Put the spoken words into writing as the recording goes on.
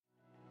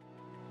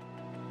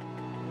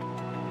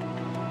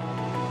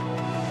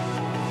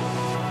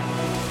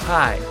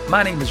Hi,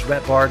 my name is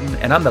Rhett Barden,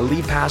 and I'm the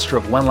lead pastor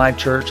of One Life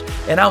Church,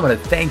 and I want to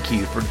thank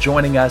you for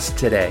joining us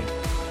today.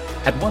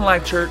 At One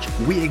Life Church,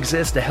 we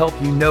exist to help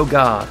you know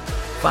God,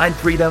 find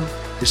freedom,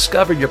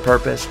 discover your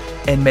purpose,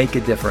 and make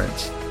a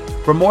difference.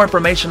 For more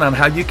information on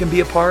how you can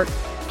be a part,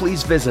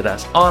 please visit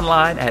us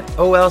online at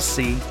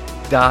olc.church.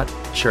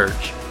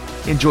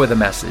 Enjoy the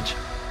message.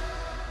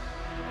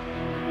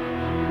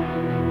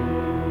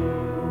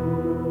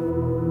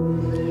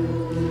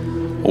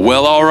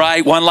 Well, all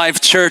right, One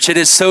Life Church, it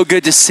is so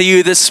good to see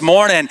you this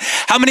morning.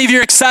 How many of you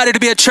are excited to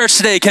be at church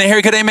today? Can I hear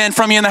a good amen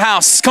from you in the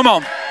house? Come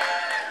on.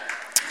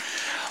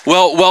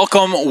 Well,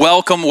 welcome. I'm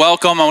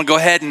going to go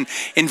ahead and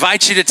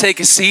invite you to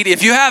take a seat.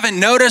 If you haven't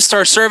noticed,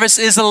 our service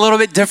is a little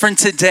bit different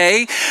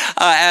today.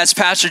 As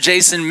Pastor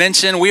Jason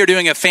mentioned, we are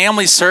doing a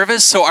family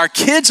service. So our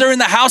kids are in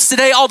the house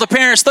today. All the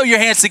parents, throw your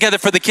hands together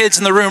for the kids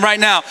in the room right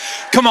now.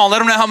 Come on, let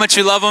them know how much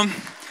you love them.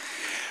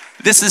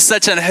 This is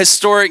such an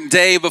historic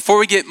day. Before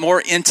we get more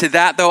into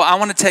that, though, I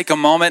want to take a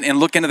moment and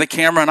look into the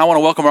camera, and I want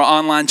to welcome our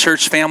online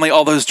church family,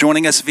 all those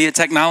joining us via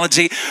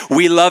technology.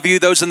 We love you.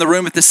 Those in the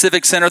room at the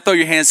Civic Center, throw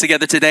your hands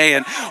together today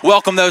and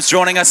welcome those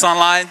joining us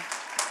online.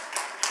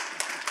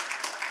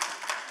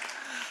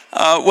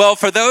 Well,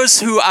 for those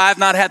who I've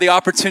not had the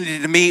opportunity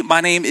to meet,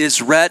 my name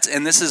is Rhett,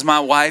 and this is my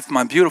wife,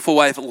 my beautiful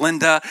wife,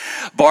 Linda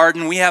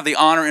Barden. We have the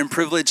honor and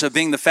privilege of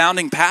being the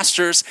founding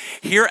pastors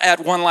here at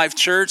One Life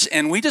Church,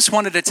 and we just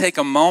wanted to take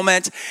a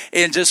moment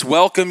and just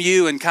welcome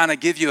you and kind of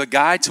give you a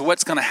guide to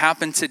what's going to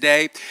happen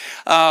today.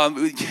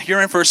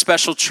 You're in for a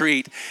special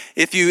treat.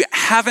 If you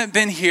haven't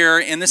been here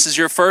and this is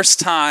your first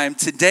time,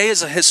 today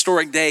is a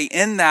historic day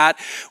in that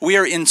we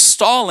are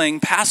installing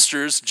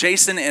pastors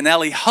Jason and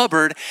Ellie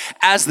Hubbard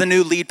as the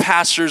new lead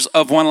pastors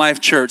of One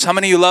Life Church. How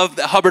many of you love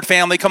the Hubbard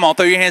family? Come on,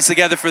 throw your hands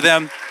together for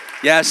them.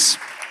 Yes.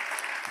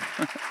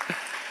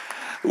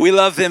 We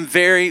love them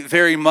very,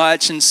 very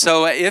much. And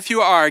so if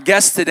you are a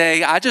guest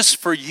today,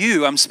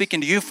 I'm speaking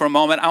to you for a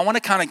moment. I want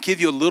to kind of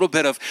give you a little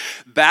bit of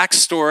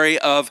backstory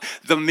of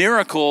the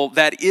miracle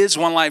that is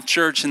One Life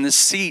Church and the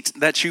seat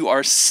that you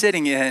are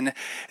sitting in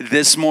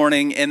this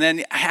morning. And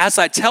then as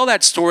I tell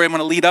that story, I'm going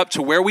to lead up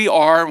to where we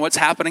are and what's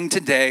happening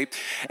today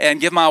and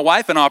give my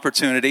wife an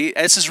opportunity.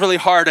 This is really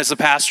hard as a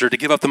pastor to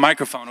give up the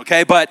microphone,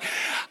 okay? But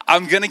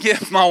I'm going to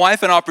give my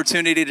wife an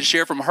opportunity to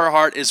share from her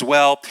heart as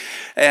well.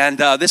 And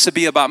this would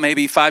be about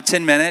maybe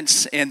 5-10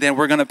 minutes, and then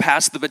we're going to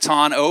pass the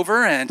baton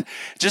over and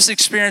just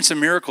experience a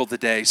miracle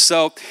today.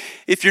 So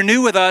if you're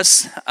new with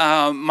us,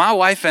 my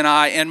wife and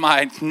I and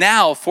my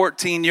now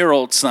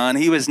 14-year-old son,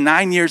 he was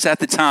 9 years at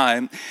the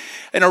time,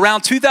 and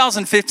around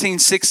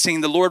 2015-16,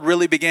 the Lord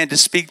really began to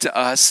speak to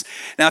us.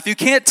 Now, if you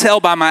can't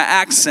tell by my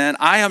accent,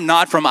 I am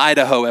not from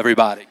Idaho,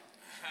 everybody.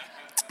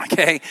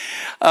 Okay,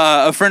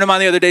 a friend of mine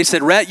the other day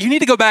said, Rhett, you need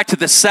to go back to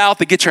the South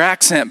to get your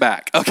accent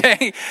back,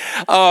 okay?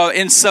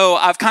 And so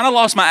I've kind of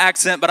lost my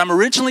accent, but I'm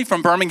originally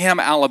from Birmingham,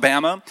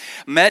 Alabama.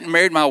 Met and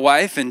married my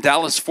wife in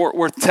Dallas, Fort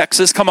Worth,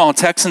 Texas. Come on,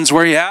 Texans,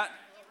 where you at?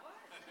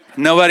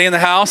 Nobody in the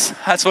house?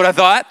 That's what I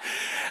thought.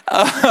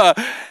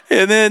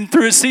 And then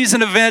through a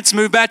season of events,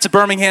 moved back to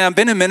Birmingham,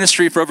 been in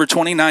ministry for over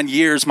 29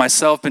 years.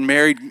 Myself, been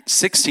married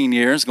 16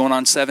 years, going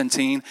on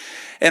 17.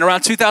 And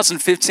around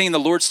 2015, the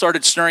Lord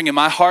started stirring in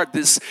my heart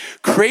this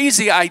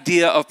crazy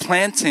idea of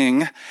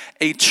planting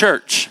a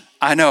church.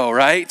 I know,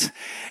 right?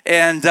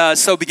 And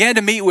so began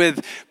to meet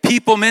with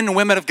people, men and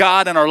women of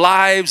God in our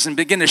lives and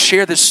begin to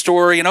share this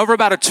story. And over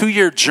about a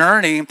 2-year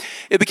journey,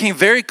 it became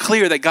very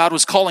clear that God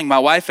was calling my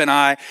wife and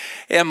I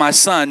and my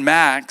son,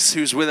 Max,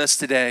 who's with us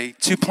today,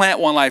 to plant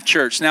One Life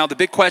Church. Now, the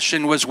big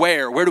question was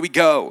where? Where do we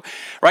go?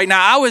 Right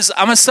now,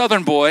 I'm a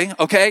Southern boy,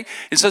 okay?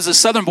 And so as a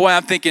Southern boy,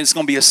 I'm thinking it's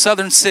going to be a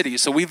Southern city.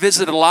 So we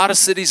visited a lot of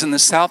cities in the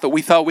South that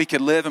we thought we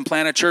could live and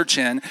plant a church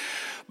in.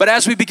 But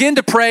as we begin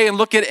to pray and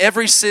look at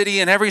every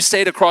city and every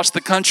state across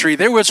the country,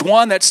 there was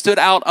one that stood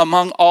out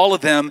among all of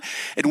them,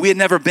 and we had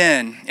never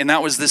been, and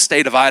that was the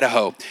state of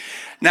Idaho.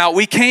 Now,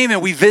 we came and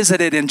we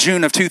visited in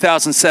June of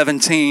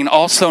 2017,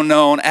 also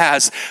known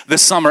as the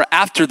summer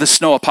after the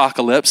snow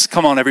apocalypse.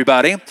 Come on,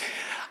 everybody.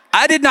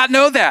 I did not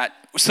know that.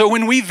 So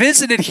when we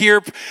visited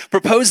here,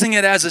 proposing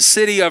it as a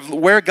city of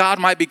where God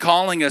might be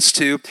calling us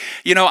to,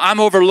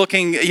 I'm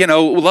overlooking,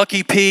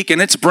 Lucky Peak,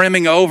 and it's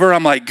brimming over.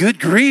 I'm like, good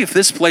grief,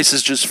 this place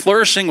is just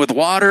flourishing with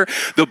water.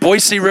 The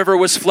Boise River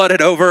was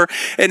flooded over,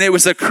 and it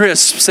was a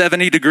crisp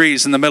 70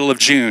 degrees in the middle of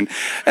June.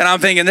 And I'm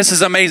thinking, this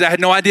is amazing. I had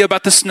no idea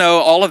about the snow,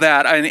 all of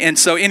that. And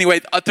so anyway,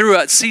 through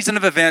a season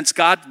of events,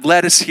 God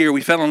led us here.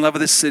 We fell in love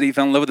with this city,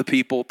 fell in love with the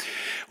people.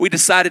 We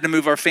decided to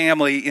move our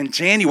family in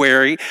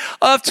January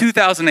of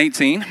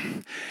 2018.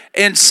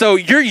 And so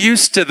you're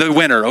used to the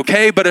winter,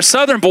 okay? But a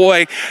Southern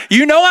boy,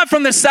 I'm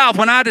from the South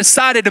when I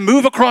decided to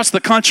move across the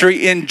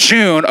country in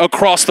June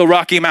across the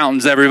Rocky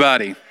Mountains,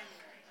 everybody.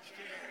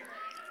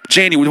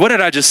 January, what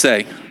did I just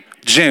say?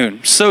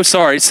 June. So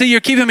sorry. See, you're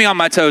keeping me on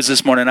my toes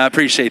this morning. I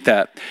appreciate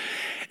that.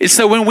 And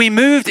so when we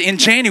moved in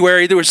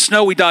January, there was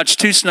snow. We dodged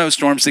 2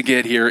 snowstorms to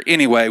get here.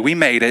 Anyway, we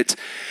made it.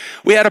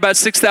 We had about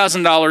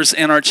 $6,000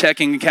 in our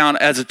checking account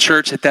as a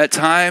church at that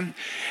time.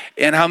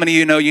 And how many of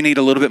you know you need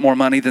a little bit more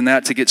money than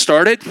that to get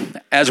started,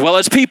 as well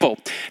as people?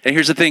 And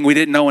here's the thing, we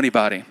didn't know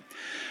anybody.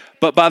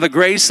 But by the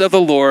grace of the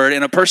Lord,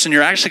 and a person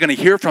you're actually going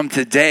to hear from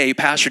today,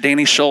 Pastor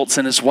Danny Schultz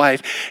and his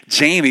wife,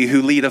 Jamie,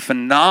 who lead a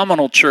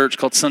phenomenal church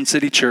called Sun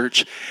City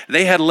Church.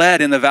 They had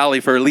led in the Valley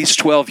for at least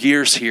 12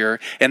 years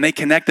here, and they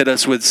connected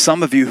us with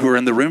some of you who are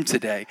in the room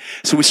today.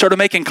 So we started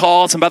making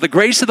calls, and by the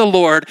grace of the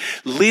Lord,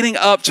 leading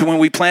up to when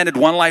we planted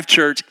One Life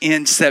Church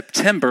in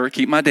September,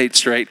 keep my date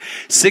straight,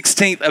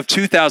 16th of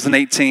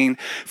 2018,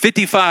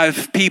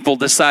 55 people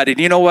decided,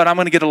 you know what, I'm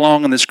going to get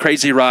along on this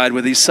crazy ride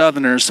with these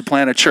Southerners to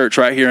plant a church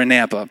right here in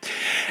Nampa.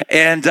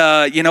 And,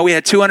 we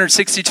had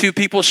 262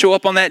 people show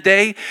up on that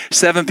day.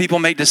 7 people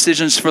make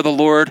decisions for the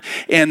Lord.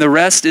 And the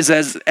rest is,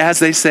 as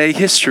they say,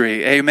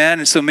 history. Amen.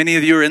 And so many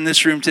of you are in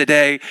this room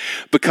today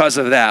because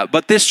of that.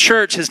 But this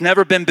church has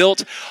never been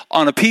built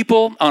on a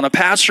people, on a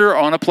pastor, or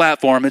on a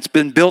platform. It's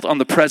been built on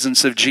the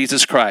presence of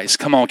Jesus Christ.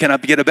 Come on, can I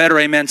get a better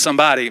amen,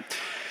 somebody?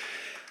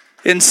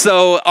 And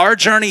so our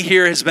journey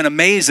here has been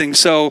amazing.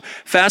 So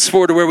fast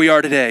forward to where we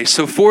are today.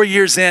 So 4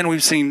 years in,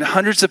 we've seen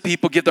hundreds of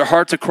people give their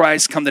heart to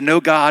Christ, come to know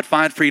God,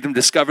 find freedom,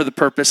 discover the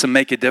purpose, and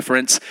make a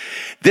difference.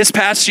 This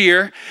past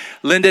year,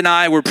 Linda and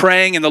I were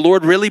praying, and the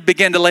Lord really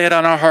began to lay it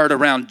on our heart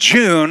around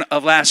June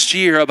of last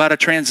year about a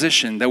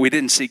transition that we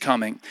didn't see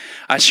coming.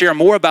 I share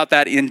more about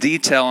that in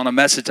detail in a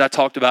message I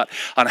talked about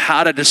on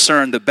how to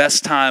discern the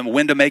best time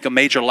when to make a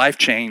major life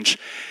change.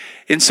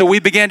 And so we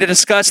began to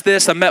discuss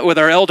this. I met with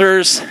our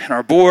elders and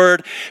our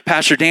board.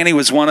 Pastor Danny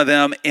was one of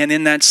them. And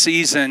in that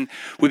season,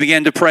 we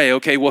began to pray,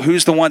 okay, well,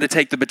 who's the one to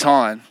take the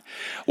baton?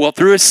 Well,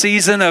 through a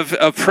season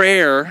of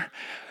prayer,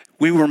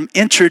 we were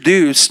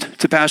introduced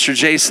to Pastor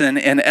Jason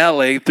and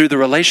Ellie through the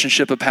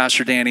relationship of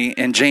Pastor Danny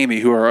and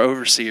Jamie, who are our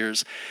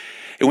overseers.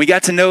 And we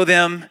got to know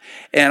them.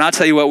 And I'll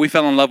tell you what, we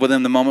fell in love with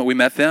them the moment we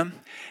met them.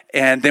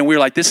 And then we were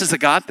like, this is a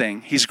God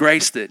thing. He's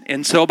graced it.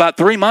 And so about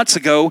 3 months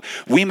ago,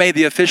 we made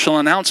the official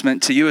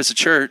announcement to you as a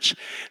church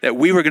that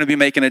we were going to be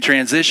making a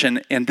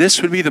transition. And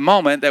this would be the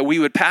moment that we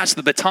would pass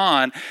the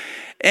baton.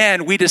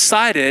 And we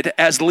decided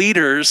as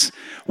leaders,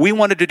 we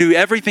wanted to do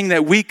everything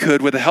that we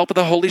could with the help of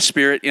the Holy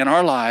Spirit in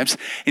our lives,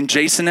 and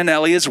Jason and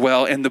Ellie as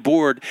well, and the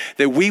board,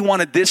 that we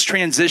wanted this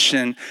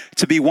transition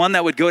to be one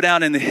that would go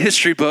down in the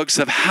history books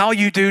of how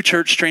you do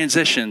church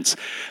transitions,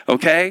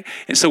 okay?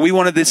 And so we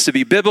wanted this to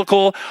be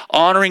biblical,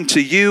 honoring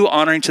to you,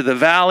 honoring to the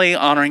Valley,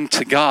 honoring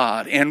to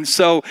God. And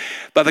so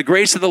by the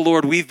grace of the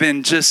Lord, we've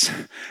been just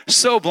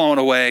so blown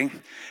away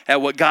at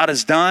what God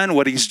has done,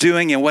 what he's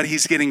doing, and what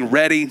he's getting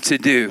ready to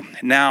do.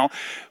 Now,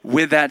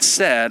 with that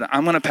said,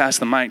 I'm going to pass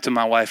the mic to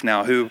my wife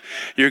now, who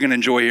you're going to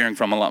enjoy hearing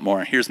from a lot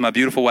more. Here's my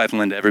beautiful wife,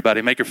 Linda.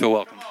 Everybody, make her feel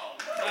welcome.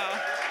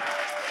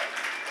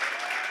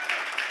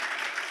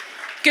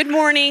 Good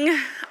morning.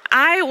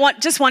 I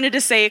just wanted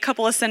to say a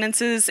couple of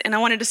sentences, and I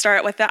wanted to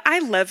start with that. I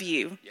love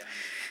you,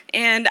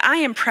 and I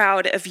am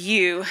proud of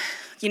you.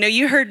 You know,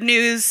 you heard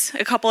news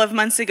a couple of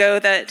months ago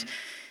that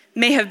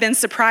may have been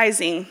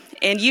surprising,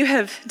 and you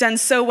have done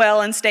so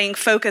well in staying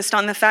focused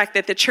on the fact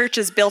that the church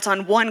is built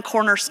on one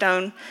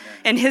cornerstone,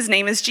 and his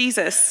name is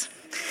Jesus.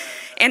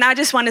 And I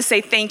just want to say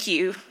thank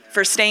you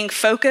for staying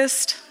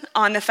focused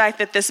on the fact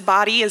that this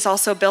body is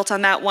also built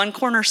on that one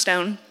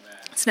cornerstone.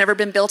 It's never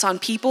been built on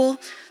people,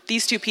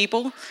 these two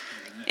people,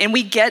 and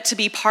we get to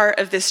be part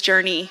of this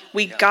journey.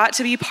 We got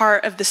to be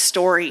part of the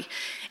story.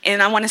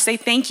 And I want to say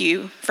thank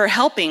you for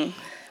helping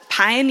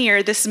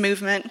pioneer this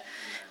movement,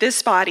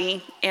 this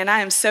body, and I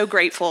am so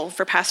grateful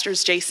for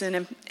Pastors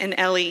Jason and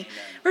Ellie.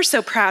 We're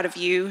so proud of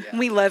you.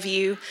 We love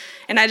you.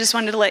 And I just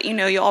wanted to let you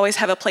know you always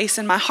have a place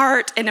in my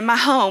heart and in my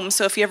home.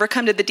 So if you ever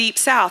come to the Deep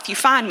South, you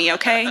find me,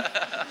 okay?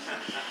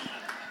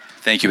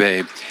 Thank you,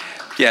 babe.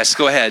 Yes,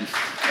 go ahead.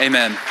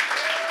 Amen.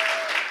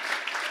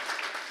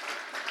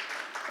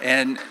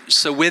 And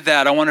so with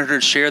that, I wanted her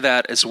to share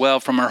that as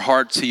well from her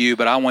heart to you,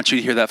 but I want you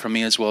to hear that from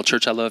me as well.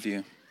 Church, I love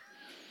you,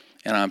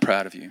 and I'm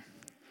proud of you.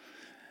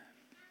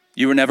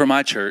 You were never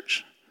my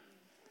church.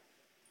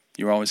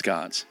 You were always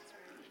God's.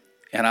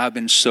 And I've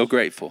been so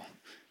grateful.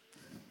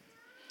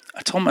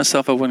 I told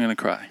myself I wasn't going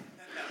to cry.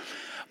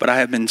 But I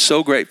have been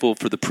so grateful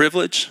for the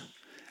privilege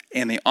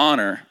and the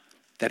honor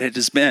that it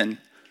has been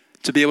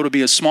to be able to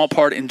be a small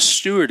part in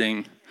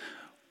stewarding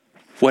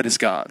what is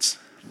God's.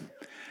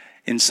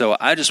 And so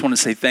I just want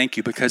to say thank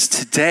you, because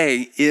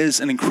today is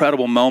an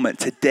incredible moment.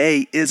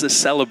 Today is a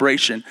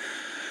celebration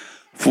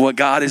for what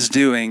God is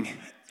doing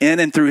in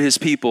and through his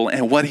people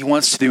and what he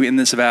wants to do in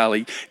this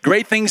valley.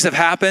 Great things have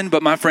happened,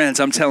 but my friends,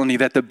 I'm telling you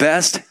that the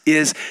best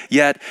is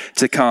yet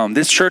to come.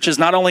 This church is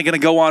not only going to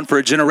go on for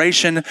a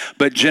generation,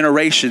 but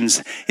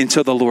generations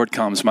until the Lord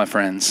comes, my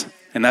friends.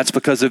 And that's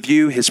because of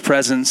you, his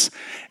presence,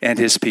 and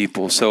his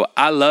people. So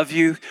I love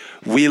you.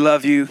 We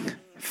love you.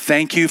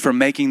 Thank you for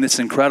making this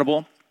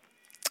incredible.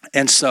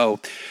 And so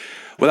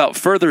without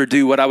further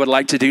ado, what I would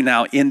like to do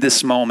now in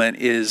this moment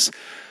is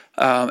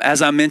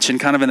as I mentioned,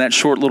 kind of in that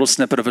short little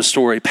snippet of a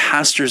story,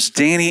 Pastors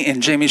Danny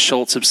and Jamie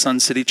Schultz of Sun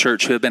City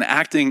Church, who have been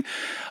acting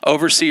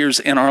overseers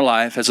in our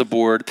life as a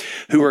board,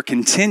 who are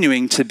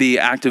continuing to be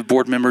active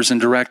board members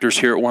and directors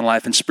here at One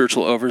Life and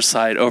spiritual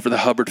oversight over the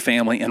Hubbard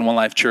family in One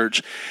Life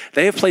Church.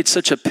 They have played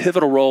such a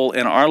pivotal role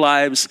in our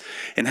lives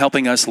in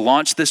helping us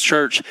launch this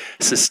church,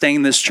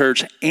 sustain this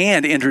church,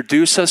 and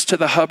introduce us to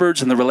the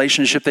Hubbards and the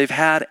relationship they've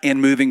had and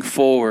moving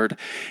forward.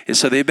 And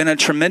so they've been a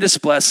tremendous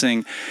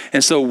blessing.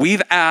 And so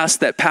we've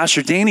asked that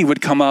Pastor Danny would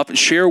come up and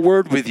share a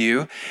word with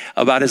you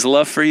about his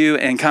love for you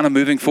and kind of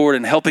moving forward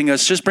and helping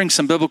us just bring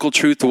some biblical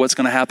truth to what's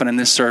going to happen in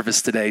this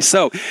service today.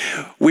 So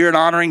we're an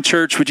honoring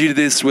church. Would you do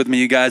this with me,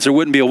 you guys? There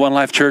wouldn't be a One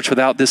Life Church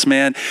without this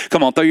man.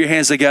 Come on, throw your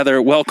hands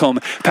together. Welcome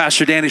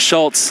Pastor Danny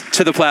Schultz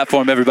to the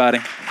platform, everybody.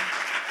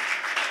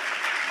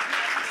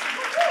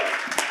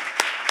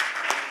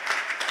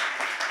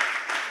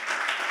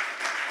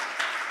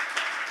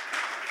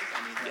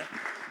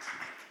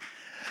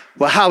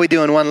 Well, how are we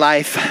doing, One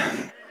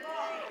Life?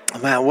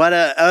 Man, what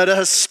a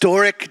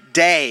historic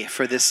day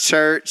for this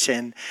church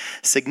and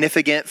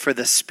significant for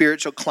the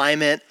spiritual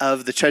climate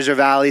of the Treasure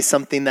Valley,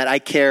 something that I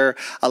care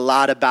a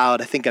lot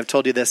about. I think I've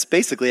told you this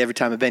basically every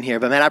time I've been here,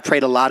 but man, I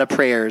prayed a lot of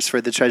prayers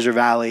for the Treasure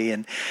Valley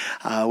and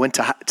went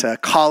to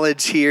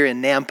college here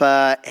in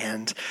Nampa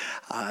and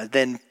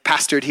then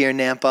pastored here in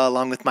Nampa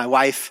along with my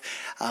wife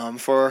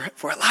for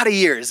a lot of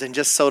years and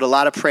just sowed a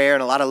lot of prayer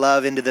and a lot of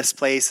love into this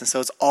place. And so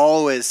it's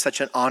always such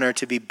an honor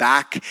to be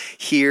back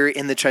here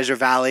in the Treasure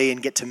Valley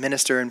and get to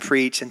minister and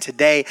preach. And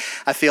today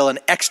I feel an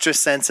extra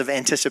sense of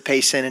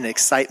anticipation and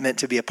excitement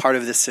to be a part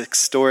of this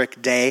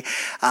historic day.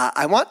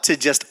 I want to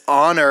just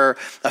honor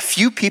a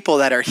few people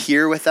that are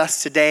here with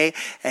us today.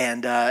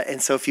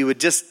 And so if you would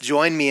just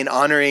join me in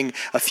honoring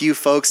a few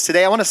folks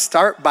today, I want to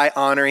start by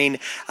honoring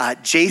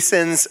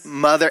Jason's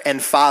mother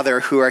and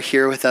father who are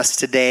here with us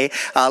today,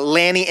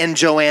 Lanny and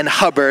Joanne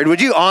Hubbard.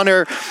 Would you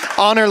honor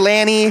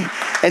Lanny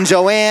and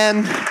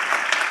Joanne?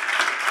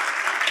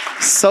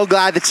 So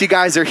glad that you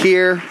guys are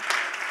here.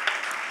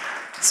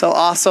 So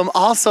awesome.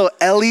 Also,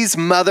 Ellie's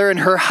mother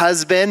and her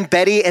husband,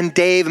 Betty and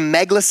Dave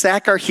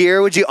Meglasek, are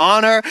here. Would you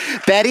honor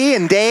Betty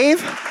and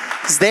Dave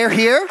as they're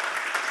here?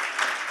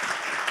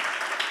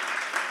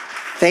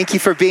 Thank you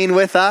for being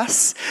with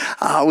us.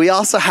 We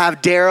also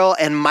have Daryl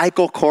and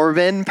Michael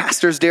Corbin,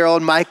 Pastors Daryl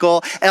and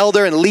Michael,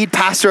 elder and lead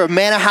pastor of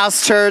Manna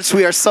House Church.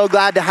 We are so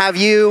glad to have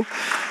you.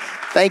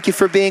 Thank you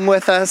for being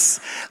with us.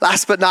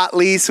 Last but not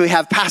least, we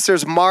have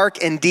Pastors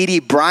Mark and Dee Dee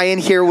Bryan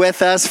here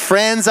with us,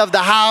 friends of the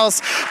house,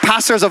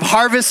 pastors of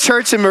Harvest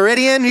Church in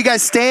Meridian. You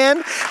guys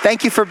stand.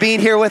 Thank you for being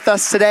here with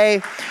us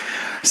today.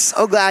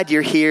 So glad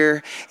you're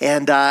here.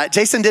 And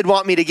Jason did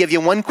want me to give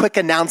you one quick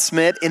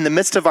announcement in the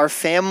midst of our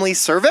family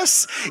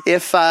service.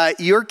 If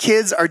your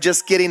kids are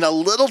just getting a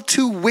little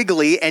too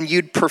wiggly and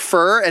you'd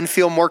prefer and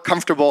feel more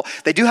comfortable,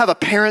 they do have a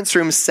parents'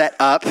 room set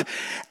up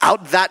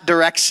out that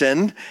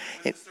direction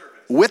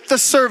with the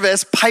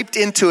service piped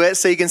into it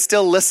so you can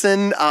still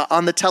listen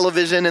on the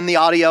television and the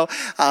audio.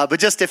 But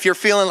just if you're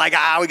feeling like,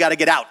 we got to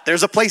get out,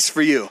 there's a place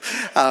for you.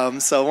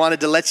 So I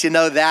wanted to let you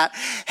know that.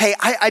 Hey,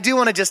 I do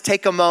want to just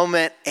take a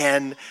moment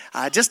and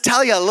just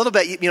tell you a little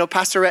bit. You know,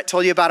 Pastor Rhett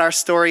told you about our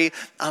story,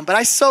 but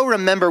I so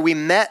remember we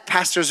met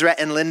Pastors Rhett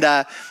and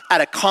Linda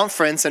at a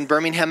conference in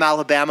Birmingham,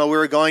 Alabama. We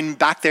were going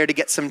back there to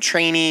get some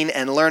training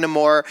and learn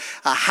more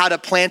how to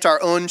plant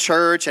our own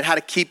church and how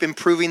to keep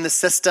improving the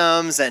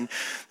systems. And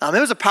it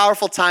was a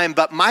powerful time,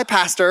 but my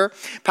pastor,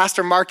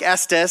 Pastor Mark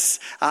Estes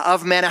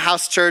of Manna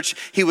House Church,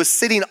 he was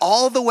sitting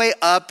all the way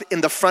up in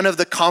the front of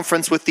the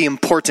conference with the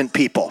important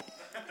people.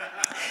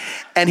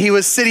 And he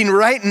was sitting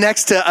right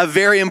next to a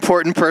very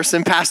important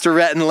person, Pastor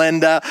Rhett and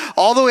Linda,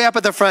 all the way up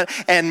at the front.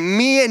 And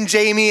me and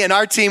Jamie and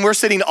our team, we're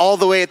sitting all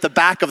the way at the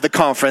back of the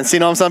conference. You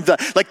know,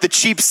 like the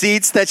cheap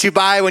seats that you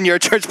buy when you're a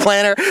church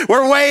planner.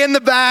 We're way in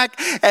the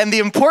back. And the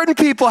important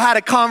people had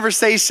a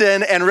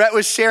conversation. And Rhett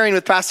was sharing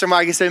with Pastor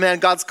Mark. He said, man,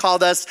 God's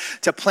called us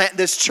to plant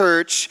this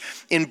church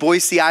in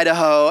Boise,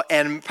 Idaho.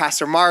 And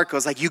Pastor Mark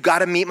was like, you got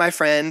to meet my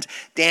friend,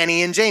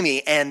 Danny and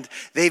Jamie. And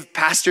they've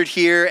pastored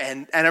here.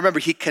 And I remember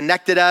he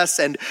connected us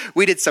and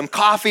we did some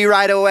coffee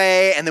right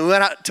away. And then we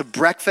went out to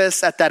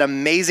breakfast at that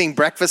amazing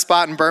breakfast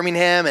spot in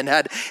Birmingham and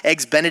had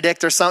Eggs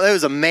Benedict or something. It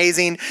was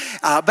amazing.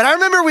 But I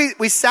remember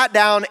we sat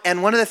down,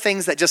 and one of the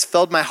things that just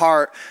filled my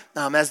heart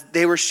as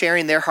they were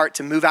sharing their heart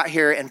to move out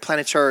here and plant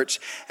a church,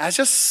 I was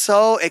just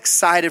so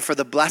excited for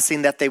the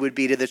blessing that they would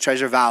be to the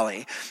Treasure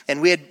Valley.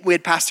 And we had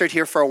pastored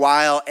here for a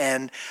while,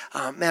 and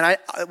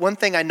one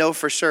thing I know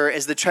for sure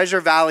is the Treasure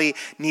Valley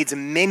needs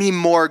many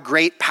more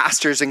great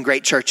pastors and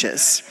great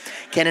churches.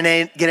 Get an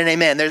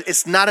amen?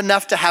 It's not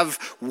enough to have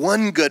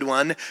one good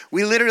one.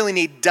 We literally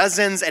need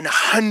dozens and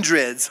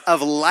hundreds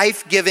of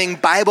life-giving,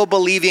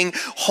 Bible-believing,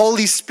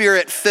 Holy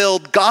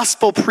Spirit-filled,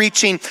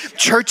 gospel-preaching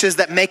churches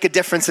that make a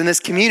difference in this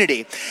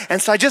community. And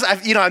so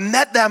I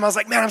met them. I was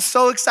like, man, I'm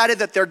so excited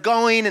that they're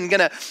going and going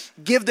to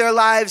give their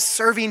lives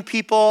serving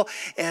people.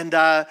 And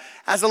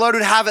as the Lord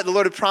would have it, the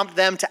Lord would prompt prompt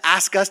them to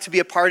ask us to be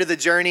a part of the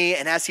journey.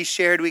 And as he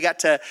shared, we got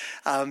to,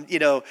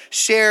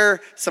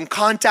 share some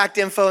contact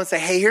info and say,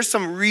 hey, here's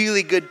some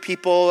really good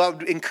people. I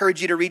would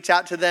encourage you to reach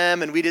out to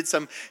them. And we did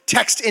some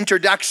text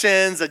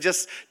introductions. I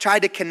just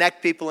tried to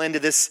connect people into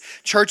this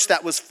church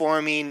that was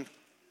forming.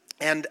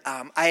 And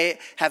I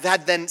have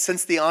had then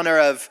since the honor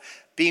of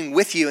being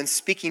with you and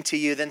speaking to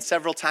you then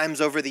several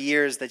times over the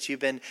years that you've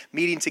been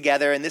meeting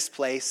together in this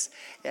place.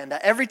 And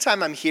every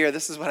time I'm here,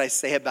 this is what I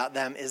say about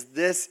them, is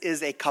this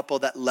is a couple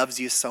that loves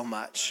you so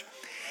much.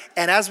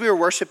 And as we were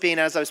worshiping,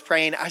 as I was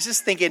praying, I was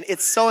just thinking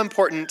it's so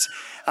important.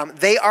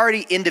 They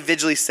already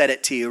individually said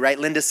it to you, right?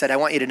 Linda said, I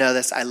want you to know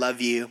this, I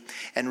love you.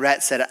 And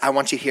Rhett said, I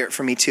want you to hear it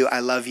from me too, I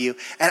love you.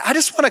 And I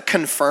just want to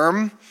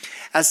confirm,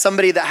 as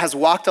somebody that has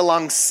walked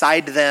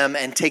alongside them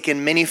and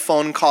taken many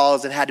phone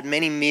calls and had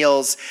many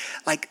meals,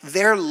 like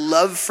their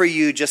love for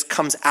you just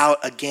comes out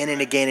again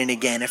and again and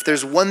again. If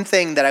there's one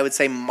thing that I would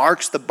say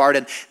marks the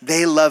Barden,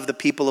 they love the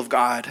people of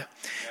God.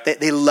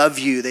 They love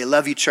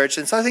you, church.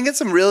 And so I think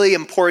it's really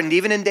important,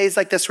 even in days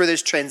like this where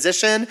there's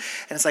transition and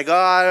it's like,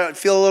 oh, I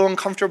feel a little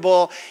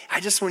uncomfortable. I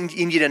just want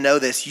you to know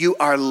this. You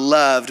are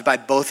loved by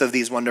both of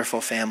these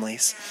wonderful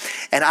families.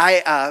 And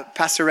I,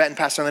 Pastor Rhett and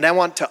Pastor Lynn, I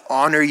want to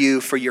honor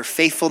you for your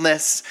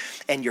faithfulness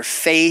and your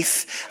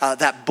faith,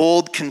 that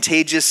bold,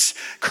 contagious,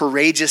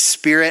 courageous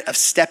spirit of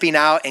stepping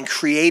out and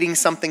creating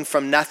something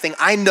from nothing.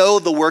 I know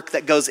the work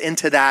that goes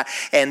into that.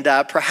 And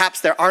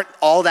perhaps there aren't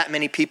all that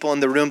many people in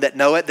the room that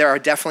know it. There are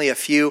definitely a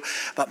few,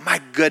 but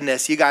my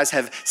goodness, you guys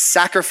have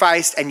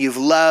sacrificed and you've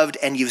loved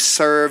and you've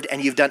served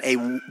and you've done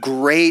a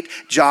great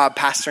job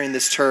pastoring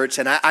this church.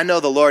 And I know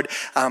the Lord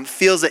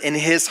feels it in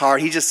his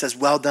heart. He just says,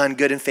 well done,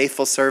 good and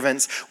faithful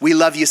servants. We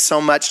love you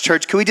so much,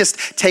 church. Can we just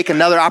take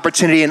another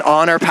opportunity and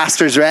honor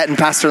Pastors Rhett and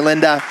Pastor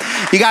Linda?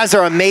 You guys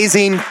are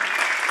amazing.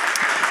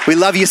 We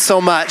love you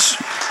so much.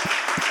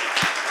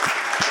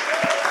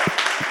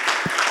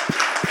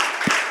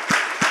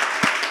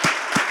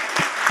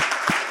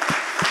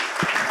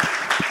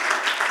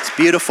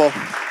 Beautiful.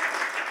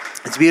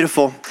 It's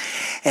beautiful.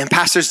 And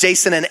Pastors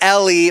Jason and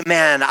Ellie,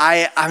 man,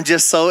 I'm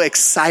just so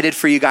excited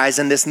for you guys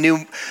in this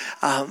new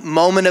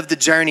moment of the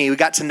journey. We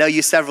got to know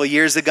you several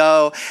years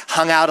ago,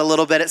 hung out a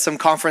little bit at some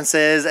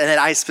conferences, and then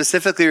I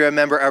specifically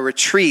remember a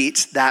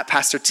retreat that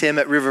Pastor Tim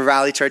at River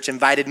Valley Church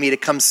invited me to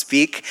come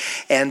speak.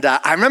 And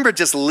I remember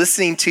just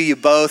listening to you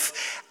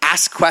both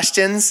ask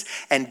questions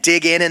and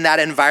dig in that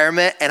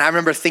environment. And I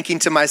remember thinking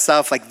to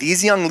myself, like,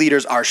 these young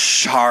leaders are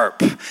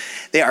sharp.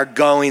 They are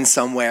going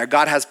somewhere.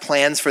 God has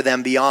plans for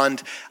them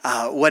beyond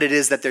what it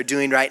is that they're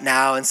doing right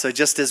now. And so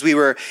just as we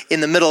were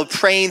in the middle of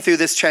praying through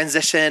this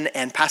transition,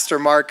 and Pastor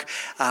Mark,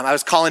 I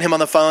was calling him on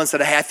the phone,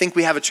 said, hey, I think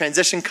we have a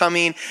transition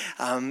coming.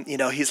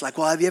 He's like,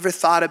 well, have you ever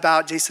thought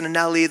about Jason and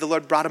Ellie? The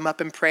Lord brought him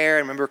up in prayer. I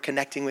remember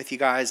connecting with you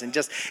guys. And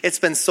just, it's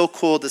been so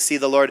cool to see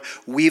the Lord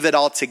weave it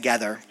all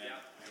together.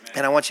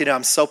 And I want you to know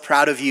I'm so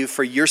proud of you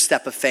for your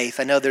step of faith.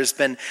 I know there's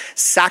been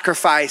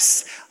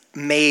sacrifice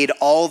made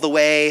all the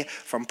way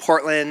from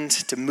Portland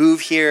to move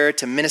here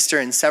to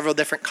minister in several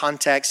different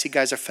contexts. You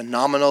guys are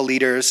phenomenal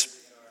leaders.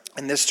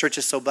 And this church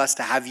is so blessed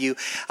to have you.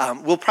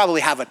 We'll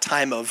probably have a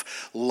time of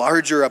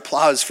larger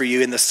applause for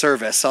you in the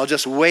service. So I'll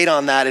just wait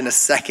on that in a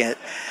second.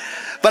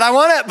 But I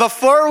want to,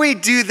 before we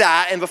do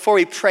that and before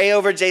we pray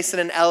over Jason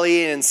and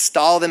Ellie and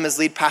install them as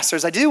lead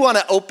pastors, I do want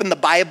to open the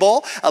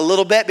Bible a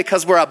little bit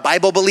because we're a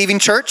Bible-believing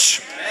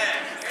church.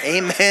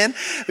 Amen.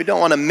 We don't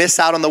want to miss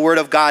out on the Word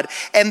of God.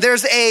 And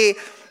there's a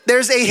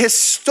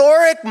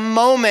historic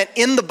moment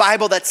in the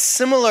Bible that's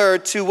similar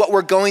to what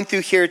we're going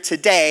through here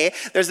today.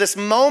 There's this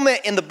moment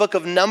in the book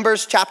of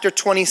Numbers chapter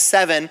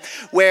 27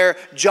 where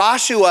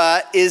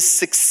Joshua is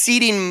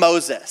succeeding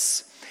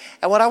Moses.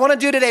 And what I want to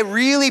do today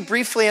really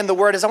briefly in the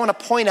Word is I want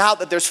to point out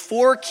that there's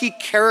 4 key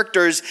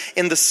characters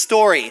in the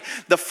story.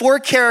 The 4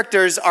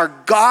 characters are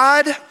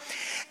God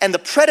and the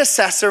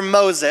predecessor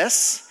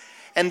Moses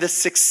and the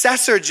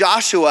successor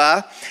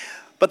Joshua.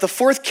 But the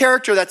 4th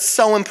character that's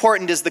so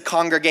important is the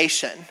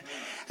congregation.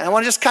 And I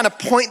want to just kind of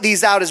point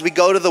these out as we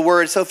go to the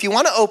Word. So if you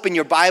want to open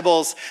your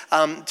Bibles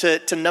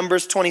to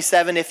Numbers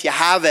 27, if you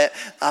have it,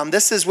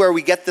 this is where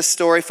we get the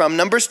story from.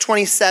 Numbers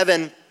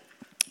 27,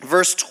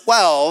 verse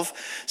 12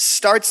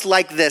 starts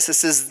like this. It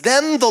says,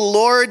 then the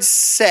Lord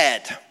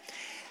said,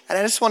 and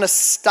I just want to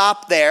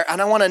stop there,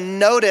 and I want to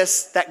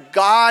notice that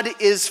God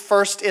is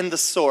first in the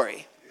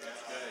story.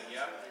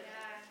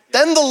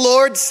 Then the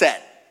Lord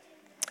said,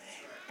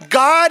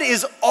 God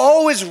is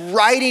always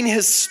writing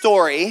his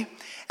story,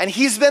 and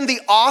he's been the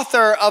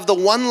author of the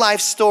One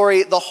Life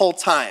story the whole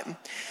time.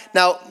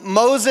 Now,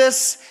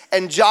 Moses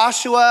and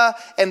Joshua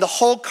and the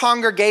whole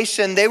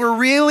congregation, they were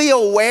really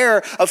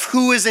aware of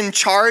who is in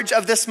charge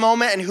of this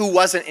moment and who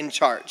wasn't in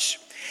charge.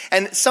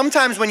 And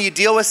sometimes when you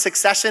deal with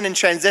succession and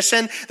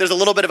transition, there's a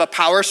little bit of a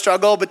power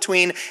struggle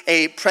between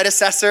a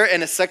predecessor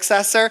and a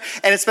successor.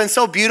 And it's been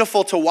so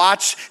beautiful to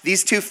watch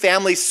these 2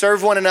 families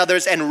serve one another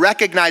and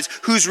recognize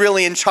who's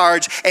really in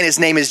charge, and his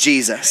name is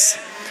Jesus.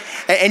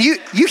 And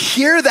you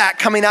hear that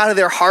coming out of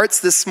their hearts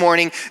this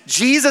morning.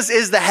 Jesus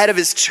is the head of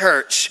his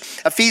church.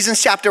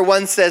 Ephesians chapter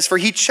 1 says, "For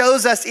he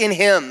chose us in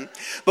him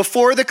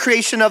before the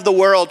creation of the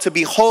world to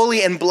be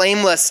holy and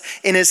blameless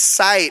in his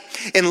sight.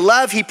 In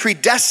love, he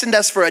predestined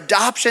us for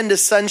adoption to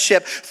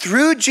sonship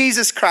through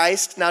Jesus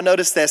Christ." Now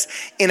notice this,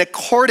 "in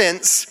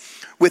accordance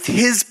with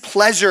his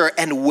pleasure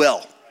and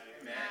will."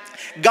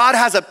 God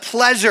has a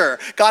pleasure,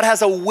 God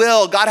has a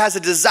will, God has a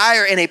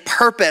desire and a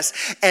purpose.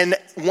 And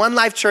One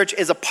Life Church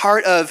is a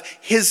part of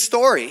his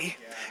story.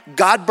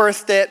 God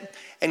birthed it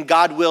and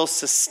God will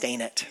sustain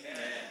it.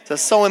 So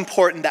it's so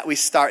important that we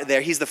start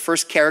there. He's the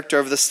first character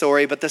of the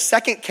story. But the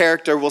second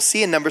character we'll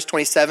see in Numbers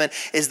 27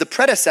 is the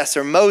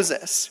predecessor,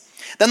 Moses.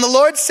 "Then the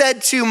Lord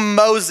said to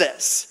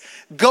Moses,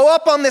 'Go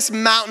up on this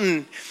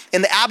mountain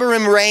in the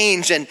Abarim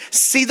range and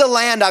see the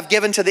land I've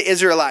given to the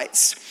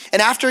Israelites.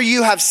 And after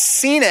you have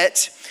seen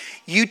it,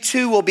 you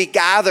too will be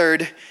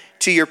gathered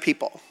to your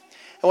people.'"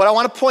 And what I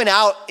want to point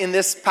out in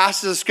this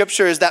passage of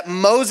scripture is that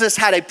Moses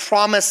had a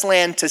promised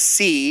land to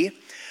see,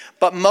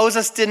 but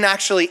Moses didn't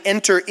actually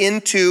enter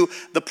into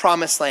the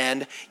promised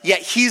land,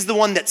 yet he's the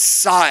one that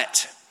saw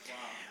it.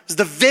 It was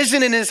the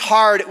vision in his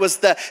heart. It was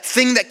the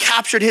thing that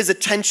captured his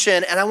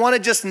attention. And I want to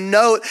just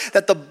note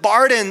that the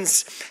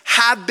Bardens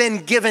have been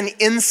given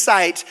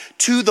insight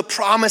to the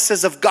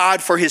promises of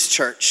God for his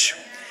church.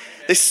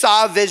 They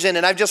saw a vision,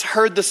 and I've just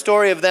heard the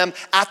story of them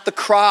at the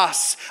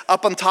cross,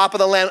 up on top of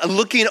the land,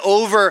 looking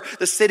over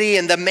the city,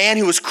 and the man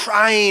who was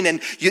crying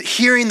and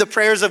hearing the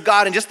prayers of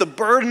God and just the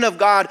burden of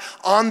God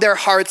on their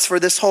hearts for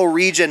this whole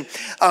region.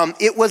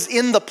 It was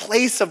in the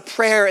place of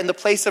prayer, in the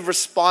place of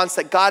response,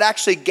 that God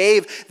actually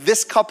gave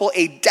this couple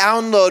a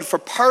download for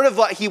part of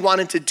what he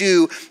wanted to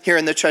do here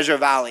in the Treasure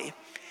Valley.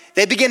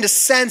 They began to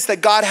sense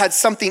that God had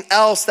something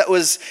else that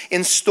was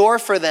in store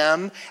for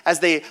them as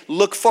they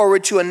look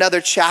forward to another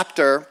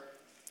chapter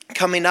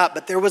coming up,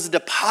 but there was a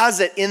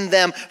deposit in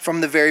them from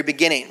the very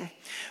beginning.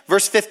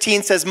 Verse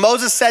 15 says,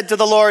 "Moses said to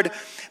the Lord,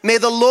 'May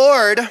the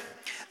Lord,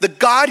 the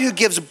God who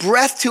gives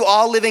breath to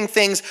all living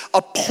things,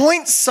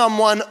 appoint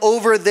someone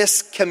over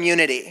this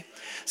community.'"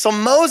 So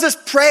Moses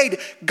prayed,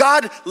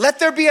 "God, let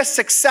there be a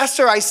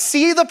successor. I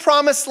see the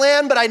promised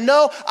land, but I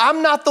know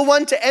I'm not the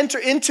one to enter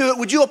into it.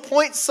 Would you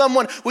appoint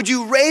someone? Would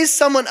you raise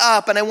someone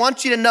up?" And I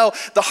want you to know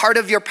the heart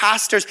of your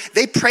pastors,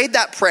 they prayed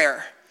that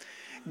prayer.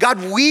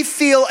 God, we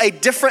feel a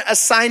different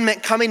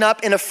assignment coming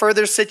up in a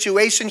further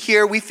situation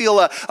here. We feel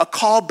a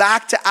call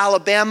back to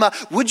Alabama.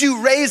 Would you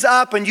raise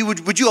up and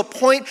would you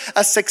appoint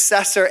a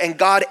successor? And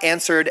God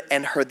answered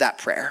and heard that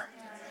prayer.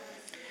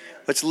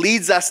 Which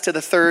leads us to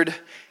the third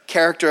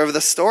character of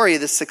the story,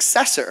 the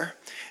successor,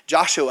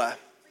 Joshua.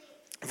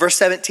 Verse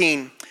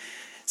 17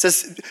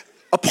 says,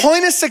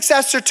 "Appoint a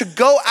successor to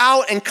go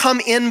out and come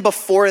in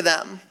before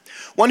them,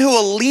 one who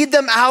will lead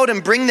them out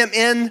and bring them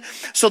in,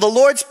 so the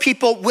Lord's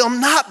people will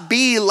not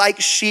be like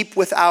sheep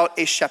without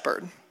a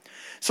shepherd."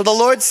 So the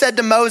Lord said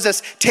to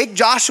Moses, "Take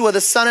Joshua the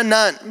son of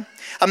Nun,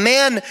 a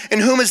man in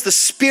whom is the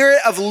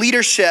spirit of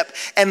leadership,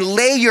 and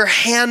lay your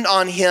hand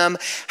on him.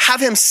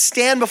 Have him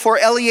stand before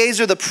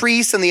Eleazar the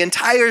priest and the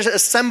entire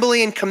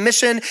assembly and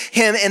commission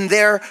him in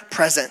their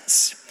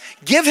presence.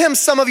 Give him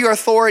some of your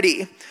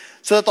authority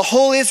so that the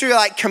whole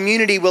Israelite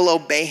community will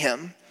obey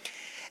him."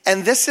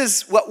 And this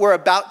is what we're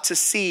about to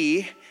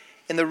see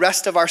in the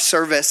rest of our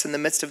service in the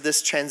midst of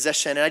this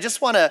transition. And I just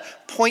want to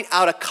point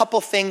out a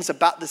couple things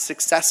about the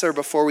successor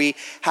before we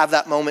have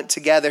that moment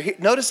together.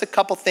 Notice a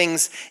couple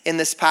things in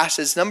this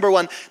passage. Number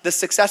one, the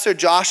successor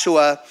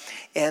Joshua,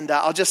 and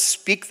I'll just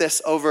speak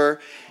this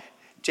over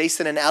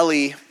Jason and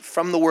Ellie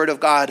from the Word of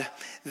God.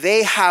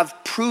 They have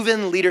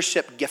proven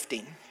leadership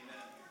gifting.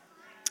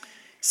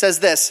 Says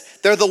this,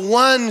 they're the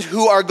ones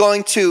who are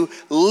going to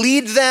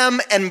lead them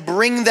and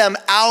bring them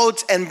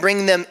out and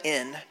bring them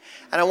in.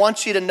 And I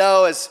want you to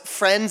know, as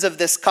friends of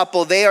this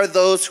couple, they are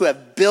those who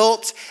have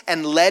built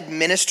and led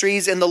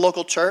ministries in the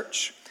local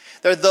church.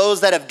 They're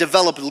those that have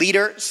developed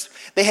leaders.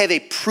 They have a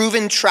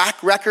proven track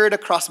record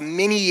across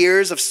many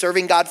years of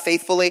serving God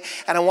faithfully.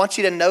 And I want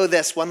you to know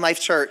this, One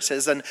Life Church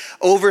is an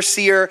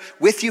overseer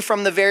with you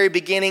from the very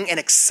beginning and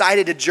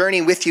excited to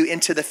journey with you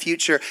into the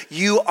future.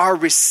 You are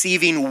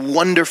receiving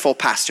wonderful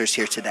pastors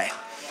here today.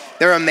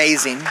 They're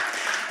amazing.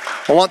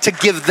 I want to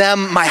give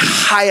them my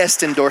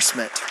highest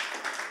endorsement.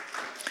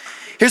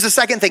 Here's the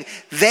second thing.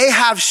 They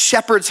have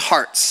shepherds'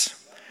 hearts.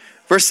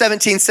 Verse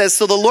 17 says,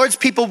 "So the Lord's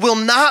people will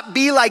not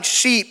be like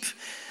sheep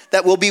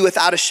that will be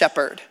without a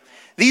shepherd."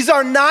 These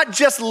are not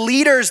just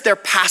leaders, they're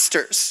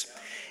pastors.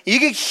 You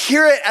could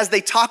hear it as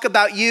they talk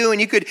about you, and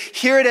you could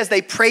hear it as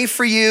they pray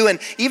for you, and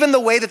even the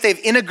way that they've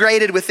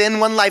integrated within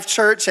One Life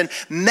Church and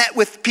met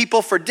with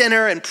people for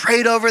dinner and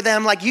prayed over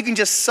them. Like, you can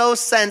just so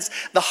sense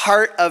the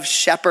heart of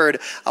shepherd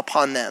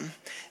upon them.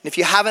 And if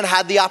you haven't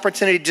had the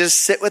opportunity to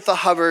just sit with the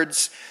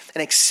Hubbards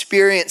and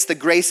experience the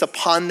grace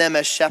upon them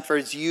as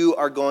shepherds, you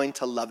are going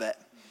to love it.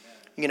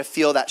 You're going to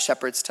feel that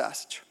shepherd's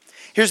touch.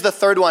 Here's the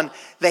third one.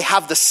 They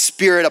have the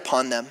Spirit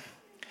upon them.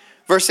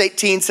 Verse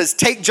 18 says,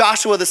 "Take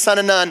Joshua the son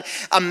of Nun,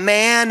 a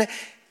man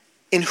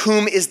in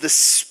whom is the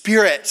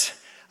spirit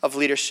of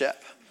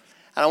leadership."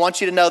 And I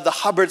want you to know the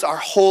Hubbards are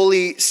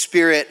Holy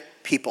Spirit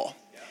people.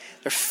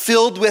 They're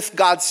filled with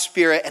God's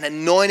Spirit and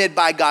anointed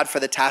by God for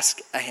the task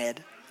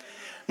ahead.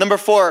 Number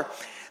 4,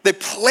 they were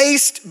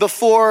placed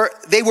before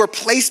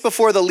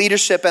the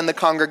leadership and the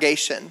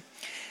congregation.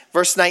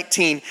 Verse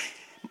 19,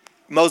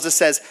 Moses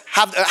says,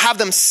 have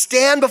them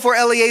stand before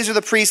Eleazar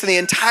the priest and the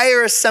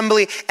entire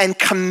assembly and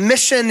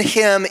commission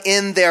him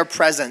in their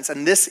presence.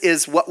 And this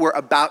is what we're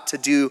about to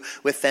do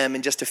with them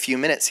in just a few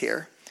minutes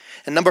here.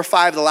 And number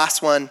 5, the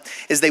last one,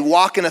 is they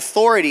walk in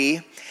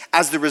authority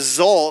as the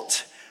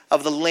result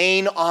of the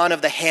laying on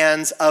of the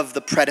hands of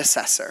the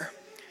predecessor.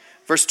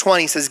 Verse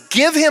 20 says,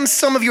 give him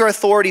some of your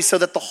authority so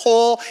that the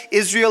whole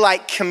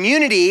Israelite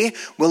community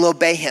will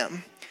obey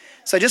him.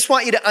 So I just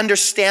want you to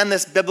understand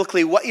this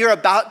biblically. What you're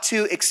about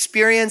to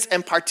experience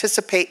and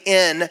participate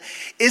in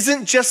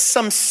isn't just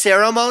some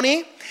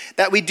ceremony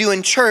that we do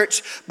in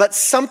church, but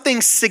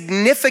something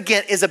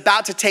significant is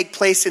about to take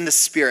place in the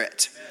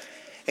Spirit.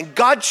 And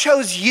God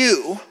chose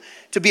you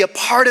to be a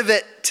part of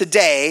it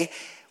today,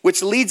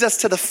 which leads us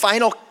to the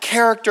final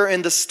character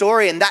in the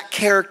story, and that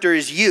character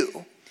is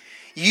you.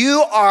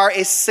 You are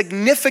a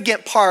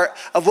significant part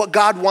of what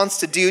God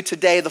wants to do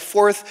today. The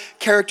 4th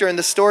character in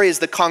the story is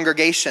the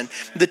congregation.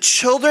 The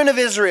children of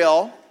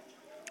Israel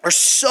are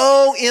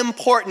so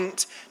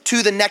important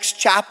to the next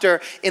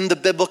chapter in the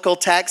biblical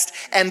text,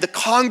 and the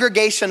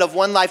congregation of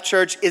One Life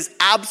Church is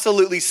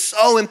absolutely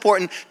so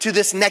important to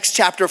this next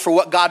chapter for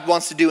what God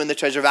wants to do in the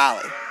Treasure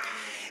Valley.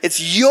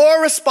 It's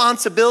your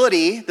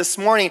responsibility this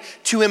morning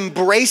to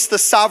embrace the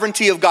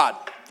sovereignty of God.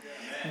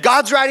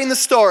 God's writing the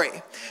story.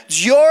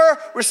 It's your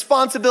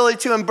responsibility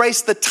to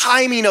embrace the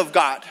timing of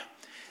God.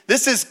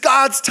 This is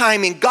God's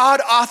timing. God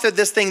authored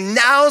this thing.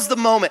 Now's the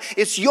moment.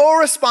 It's your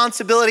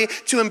responsibility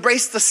to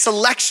embrace the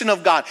selection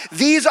of God.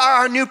 These are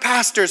our new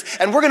pastors,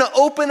 and we're going to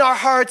open our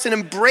hearts and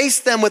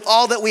embrace them with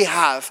all that we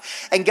have.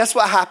 And guess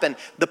what happened?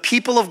 The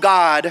people of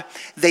God,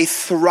 they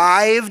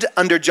thrived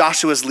under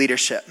Joshua's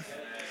leadership.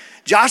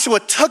 Joshua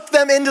took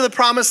them into the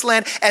promised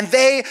land, and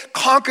they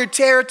conquered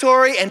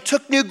territory and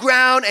took new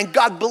ground, and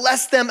God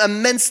blessed them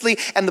immensely,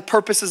 and the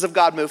purposes of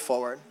God moved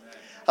forward.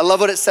 I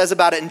love what it says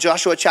about it in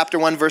Joshua chapter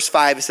 1, verse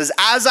 5. It says,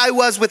 as I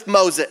was with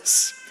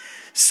Moses,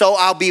 so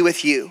I'll be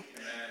with you.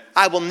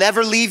 I will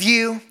never leave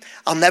you.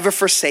 I'll never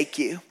forsake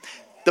you.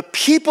 The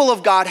people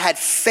of God had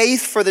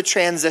faith for the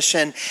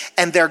transition,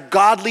 and their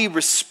godly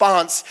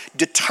response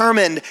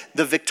determined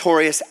the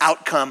victorious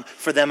outcome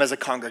for them as a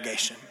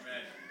congregation.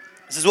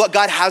 This is what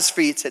God has for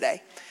you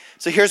today.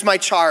 So here's my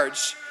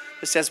charge,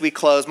 just as we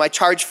close. My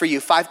charge for you,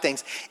 5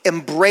 things.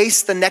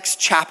 Embrace the next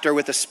chapter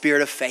with a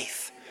spirit of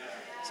faith.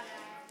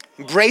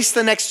 Embrace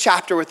the next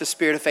chapter with the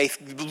spirit of faith.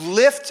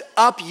 Lift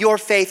up your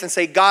faith and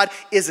say, God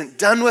isn't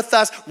done with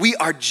us. We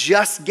are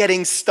just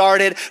getting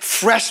started.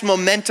 Fresh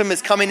momentum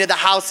is coming to the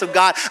house of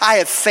God. I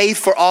have faith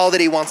for all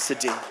that he wants to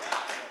do.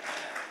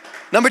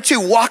 Number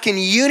 2, walk in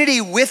unity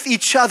with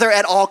each other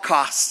at all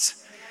costs.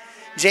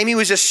 Jamie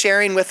was just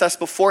sharing with us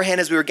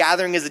beforehand as we were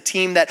gathering as a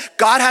team that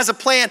God has a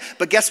plan,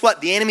 but guess what?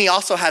 The enemy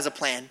also has a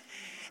plan.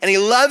 And he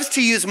loves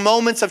to use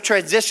moments of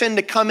transition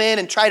to come in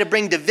and try to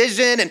bring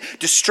division and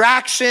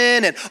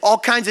distraction and all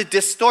kinds of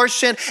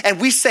distortion.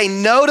 And we say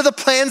no to the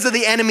plans of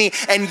the enemy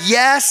and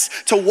yes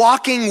to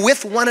walking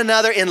with one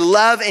another in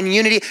love and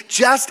unity,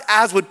 just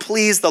as would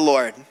please the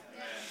Lord.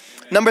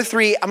 Number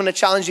 3, I'm going to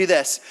challenge you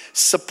this.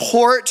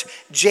 Support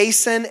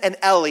Jason and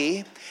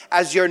Ellie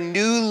as your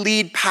new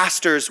lead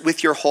pastors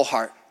with your whole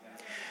heart.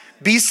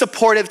 Be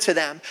supportive to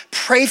them.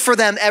 Pray for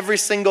them every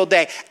single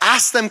day.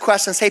 Ask them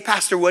questions. Hey,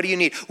 pastor, what do you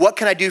need? What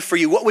can I do for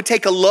you? What would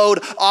take a load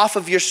off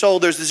of your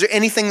shoulders? Is there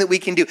anything that we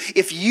can do?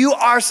 If you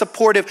are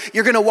supportive,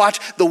 you're going to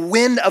watch the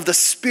wind of the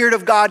Spirit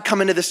of God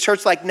come into this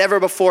church like never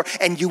before,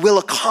 and you will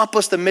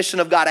accomplish the mission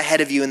of God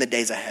ahead of you in the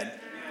days ahead.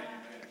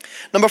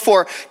 Number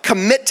 4,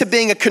 commit to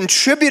being a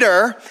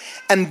contributor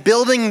and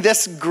building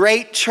this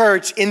great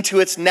church into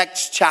its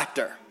next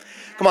chapter.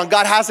 Come on,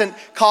 God hasn't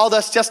called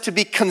us just to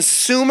be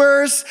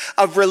consumers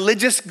of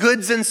religious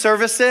goods and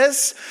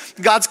services.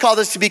 God's called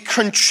us to be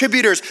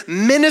contributors,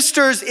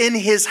 ministers in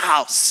his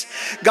house.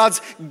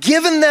 God's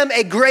given them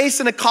a grace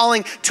and a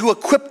calling to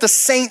equip the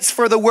saints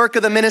for the work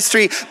of the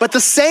ministry. But the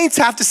saints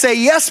have to say,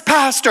 yes,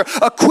 pastor,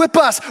 equip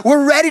us.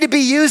 We're ready to be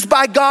used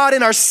by God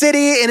in our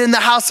city and in the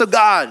house of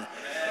God.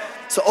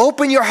 So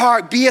open your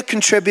heart, be a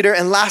contributor.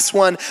 And last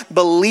one,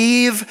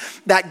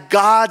 believe that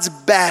God's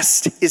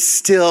best is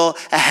still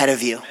ahead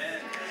of you.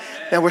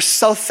 And we're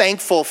so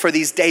thankful for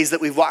these days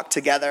that we've walked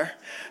together.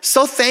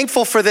 So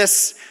thankful for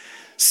this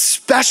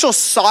special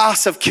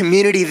sauce of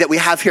community that we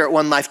have here at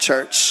One Life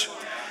Church.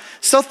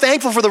 So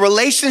thankful for the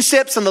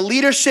relationships and the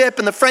leadership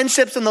and the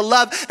friendships and the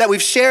love that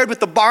we've shared with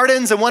the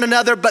Bardens and one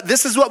another. But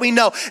this is what we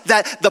know,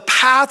 that the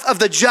path of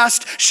the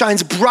just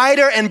shines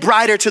brighter and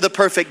brighter to the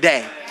perfect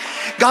day.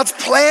 God's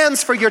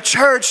plans for your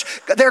church,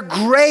 they're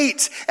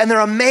great and they're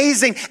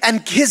amazing,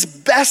 and his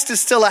best is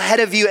still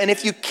ahead of you. And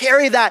if you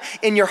carry that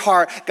in your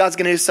heart, God's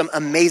gonna do some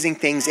amazing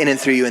things in and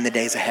through you in the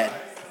days ahead.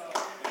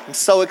 I'm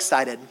so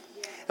excited.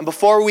 And And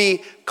before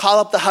we call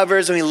up the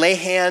Hovers and we lay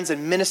hands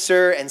and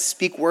minister and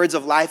speak words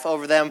of life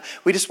over them,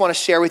 we just want to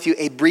share with you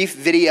a brief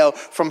video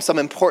from some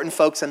important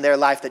folks in their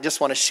life that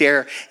just want to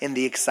share in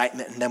the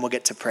excitement, and then we'll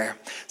get to prayer.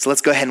 So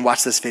let's go ahead and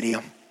watch this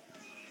video.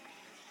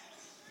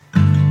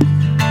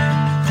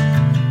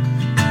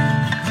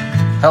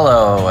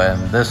 Hello,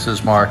 and this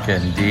is Mark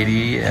and Dee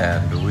Dee,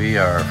 and we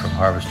are from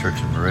Harvest Church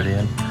in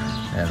Meridian,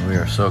 and we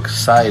are so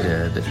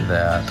excited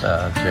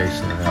that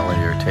Jason and Ellie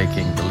are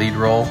taking the lead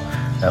role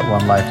at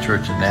One Life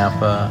Church in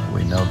Nampa.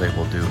 We know they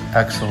will do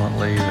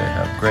excellently. They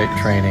have great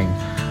training,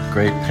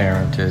 great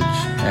parentage,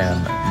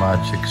 and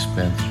much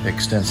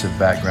extensive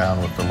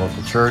background with the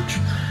local church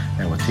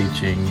and with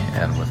teaching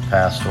and with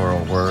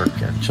pastoral work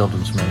and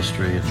children's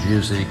ministry and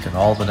music and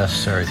all the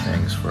necessary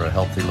things for a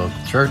healthy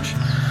local church.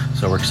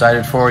 So we're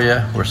excited for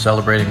you. We're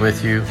celebrating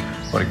with you.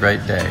 What a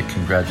great day.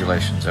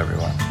 Congratulations,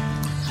 everyone.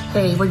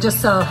 Hey, we're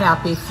just so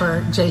happy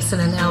for Jason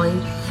and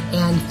Ellie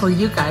and for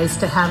you guys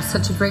to have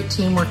such a great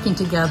team working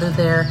together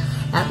there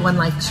at One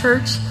Life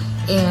Church.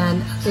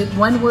 And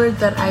one word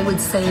that I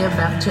would say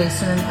about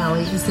Jason and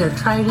Ellie is they're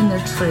tried and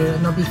they're true,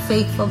 and they'll be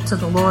faithful to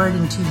the Lord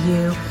and to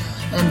you.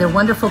 And they're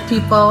wonderful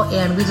people,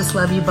 and we just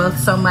love you both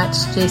so much,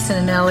 Jason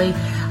and Ellie.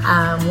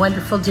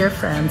 Wonderful, dear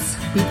friends.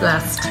 Be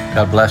blessed.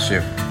 God bless you.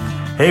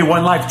 Hey,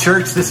 One Life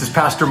Church, this is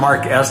Pastor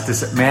Mark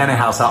Estes at Manor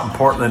House out in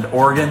Portland,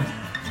 Oregon.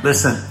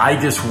 Listen, I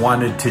just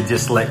wanted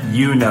to let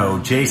you know,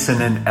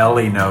 Jason and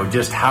Ellie know,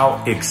 just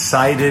how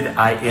excited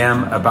I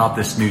am about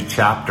this new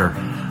chapter.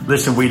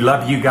 Listen, we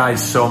love you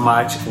guys so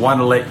much. Want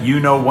to let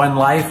you know, One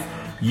Life,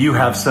 you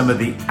have some of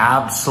the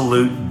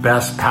absolute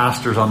best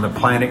pastors on the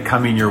planet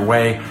coming your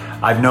way.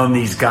 I've known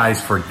these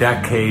guys for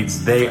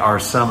decades. They are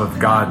some of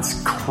God's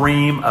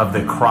cream of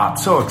the crop.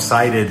 So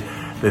excited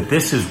that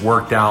this has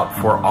worked out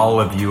for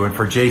all of you. And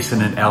for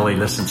Jason and Ellie,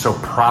 listen, so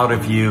proud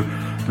of you.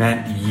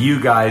 Man,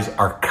 you guys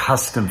are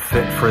custom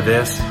fit for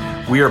this.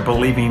 We are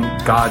believing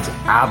God's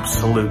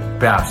absolute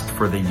best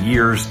for the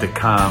years to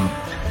come.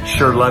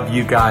 Sure love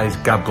you guys.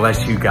 God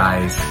bless you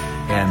guys.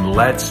 And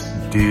let's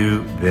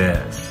do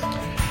this.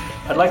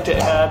 I'd like to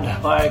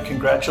add my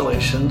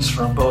congratulations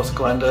from both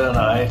Glenda and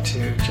I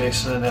to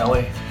Jason and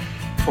Ellie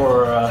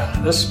for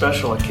this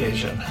special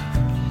occasion.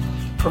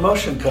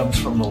 Promotion comes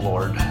from the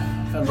Lord,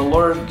 and the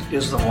Lord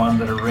is the one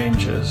that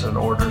arranges and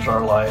orders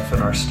our life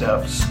and our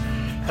steps.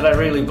 And I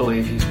really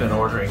believe He's been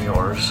ordering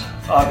yours.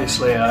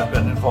 Obviously, I've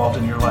been involved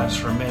in your lives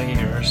for many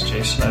years.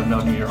 Jason, I've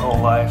known you your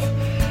whole life.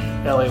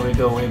 Ellie, we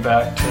go way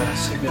back to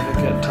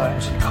significant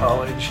times in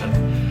college.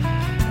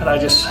 And I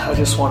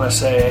just want to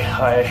say,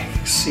 I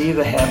see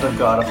the hand of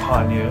God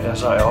upon you,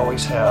 as I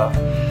always have.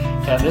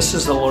 And this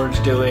is the Lord's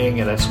doing,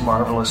 and it's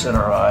marvelous in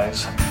our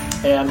eyes.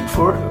 And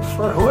for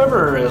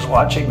whoever is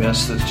watching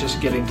this that's just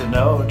getting to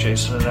know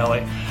Jason and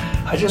Ellie,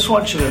 I just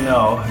want you to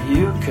know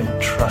you can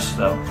trust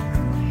them.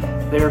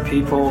 They're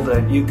people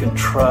that you can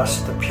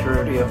trust the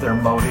purity of their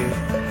motive.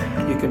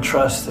 You can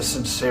trust the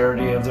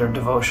sincerity of their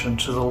devotion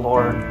to the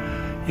Lord.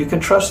 You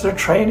can trust their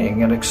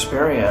training and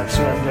experience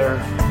and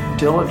their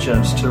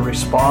diligence to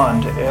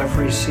respond to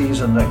every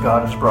season that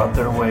God has brought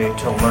their way,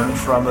 to learn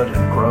from it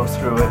and grow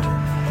through it.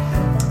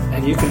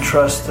 And you can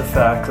trust the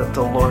fact that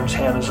the Lord's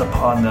hand is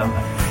upon them,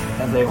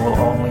 and they will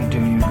only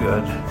do you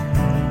good.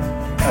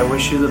 I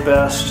wish you the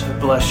best.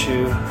 Bless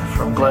you.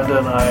 From Glenda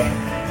and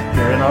I,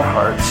 you're in our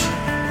hearts.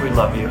 We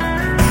love you.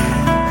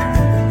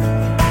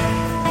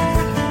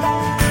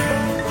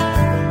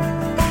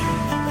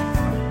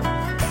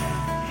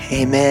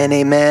 Amen,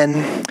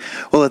 amen.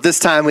 Well, at this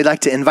time, we'd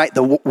like to invite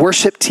the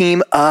worship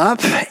team up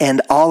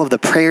and all of the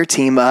prayer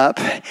team up,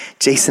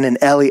 Jason and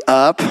Ellie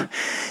up.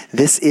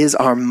 This is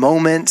our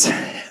moment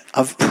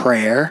of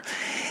prayer.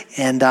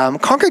 And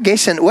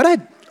congregation, what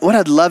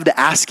I'd love to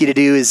ask you to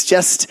do is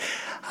just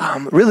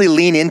really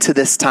lean into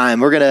this time.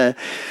 We're gonna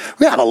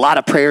have a lot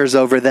of prayers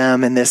over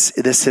them in this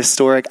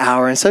historic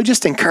hour, and so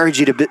just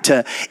encourage you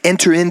to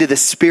enter into the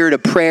spirit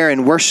of prayer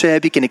and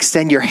worship. You can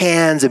extend your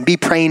hands and be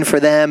praying for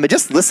them, but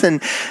just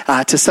listen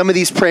to some of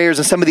these prayers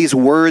and some of these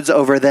words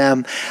over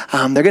them.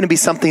 They're going to be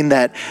something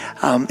that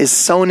is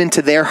sown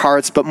into their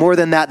hearts, but more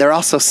than that, they're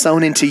also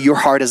sown into your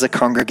heart as a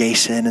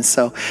congregation. And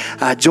so,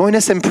 join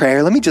us in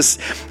prayer. Let me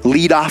just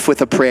lead off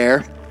with a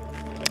prayer.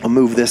 I'll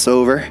move this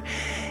over.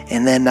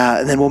 And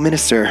then we'll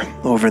minister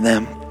over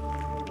them.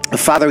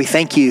 Father, we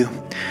thank you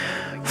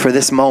for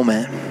this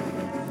moment.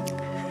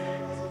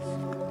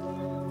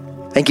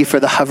 Thank you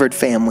for the Hubbard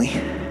family.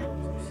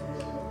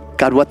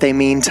 God, what they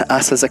mean to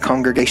us as a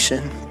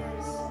congregation.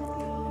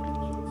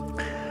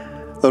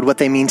 Lord, what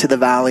they mean to the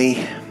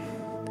valley.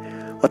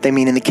 What they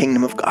mean in the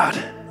kingdom of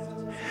God.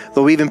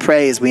 Lord, we even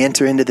pray as we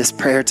enter into this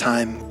prayer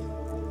time,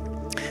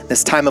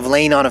 this time of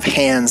laying on of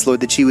hands, Lord,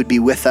 that you would be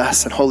with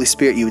us, and Holy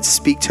Spirit, you would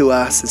speak to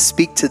us and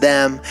speak to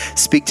them,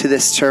 speak to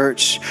this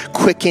church,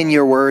 quicken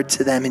your word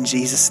to them in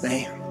Jesus'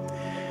 name.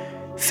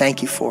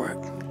 Thank you for it.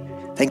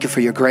 Thank you for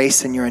your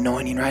grace and your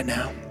anointing right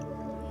now.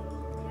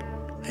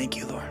 Thank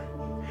you, Lord.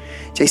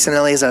 Jason and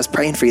Ellie, as I was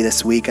praying for you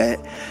this week,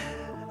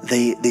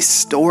 the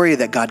story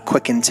that God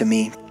quickened to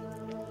me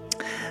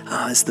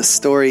is the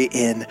story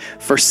in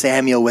 1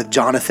 Samuel with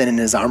Jonathan and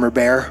his armor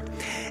bearer.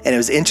 And it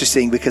was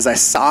interesting because I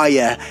saw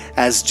you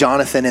as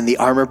Jonathan and the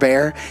armor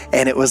bearer,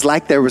 and it was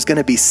like there was going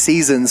to be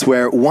seasons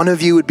where one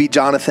of you would be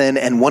Jonathan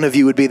and one of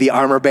you would be the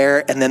armor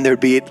bearer, and then there'd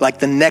be like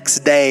the next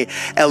day,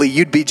 Ellie,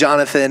 you'd be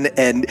Jonathan,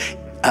 and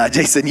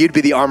Jason, you'd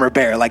be the armor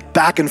bearer, like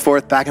back and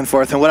forth, back and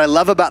forth. And what I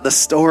love about the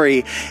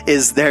story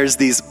is there's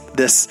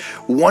this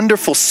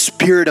wonderful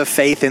spirit of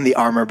faith in the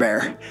armor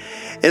bearer.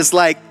 It's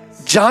like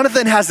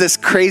Jonathan has this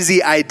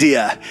crazy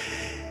idea.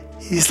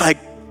 He's like,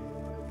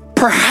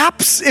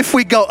 perhaps if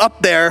we go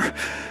up there,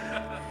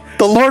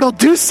 the Lord will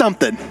do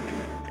something.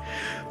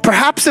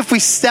 Perhaps if we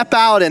step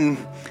out and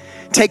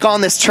take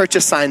on this church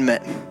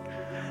assignment.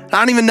 I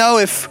don't even know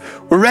if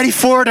we're ready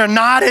for it or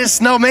not. I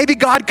just know maybe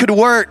God could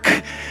work.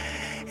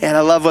 And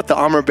I love what the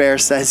armor bearer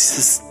says.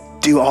 He says,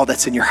 do all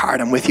that's in your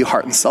heart. I'm with you,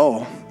 heart and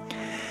soul.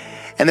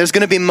 And there's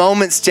going to be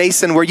moments,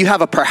 Jason, where you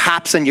have a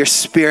perhaps in your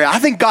spirit. I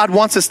think God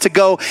wants us to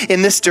go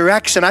in this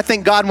direction. I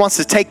think God wants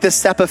to take this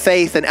step of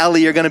faith. And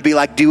Ellie, you're going to be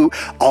like, do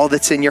all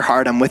that's in your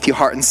heart. I'm with you,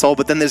 heart and soul.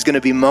 But then there's going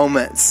to be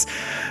moments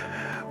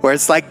where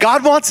it's like,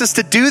 God wants us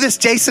to do this,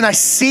 Jason. I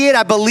see it.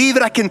 I believe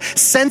it. I can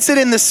sense it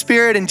in the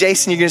spirit. And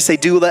Jason, you're going to say,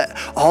 do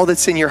all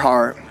that's in your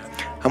heart.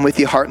 I'm with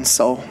you, heart and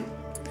soul.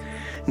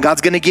 And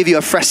God's going to give you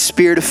a fresh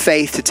spirit of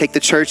faith to take the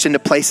church into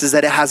places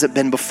that it hasn't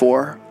been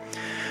before.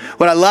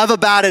 What I love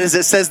about it is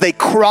it says they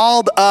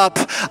crawled up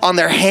on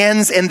their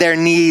hands and their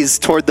knees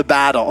toward the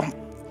battle.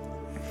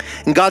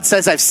 And God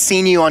says, I've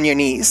seen you on your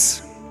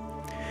knees.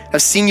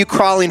 I've seen you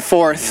crawling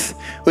forth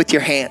with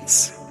your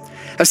hands.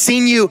 I've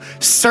seen you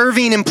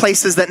serving in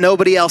places that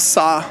nobody else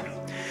saw.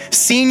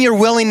 Seen your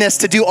willingness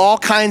to do all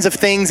kinds of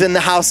things in the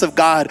house of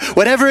God.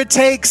 Whatever it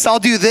takes, I'll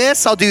do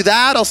this, I'll do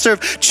that. I'll serve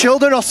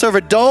children, I'll serve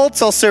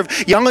adults, I'll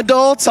serve young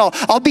adults.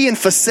 I'll be in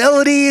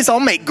facilities, I'll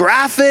make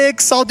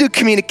graphics, I'll do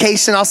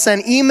communication, I'll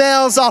send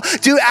emails, I'll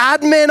do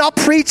admin, I'll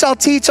preach, I'll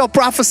teach, I'll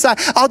prophesy.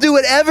 I'll do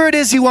whatever it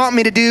is you want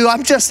me to do.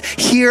 I'm just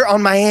here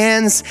on my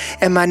hands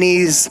and my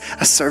knees,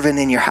 a servant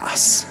in your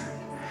house.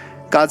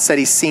 God said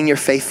he's seen your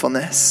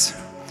faithfulness.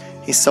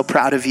 He's so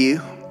proud of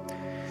you.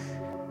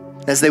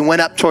 As they went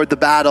up toward the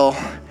battle,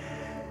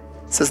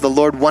 it says the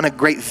Lord won a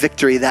great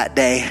victory that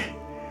day.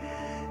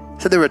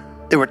 So there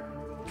were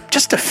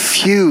just a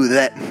few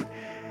that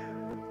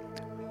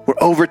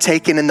were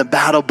overtaken in the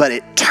battle, but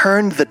it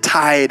turned the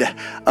tide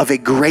of a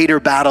greater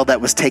battle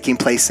that was taking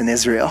place in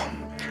Israel.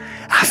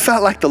 I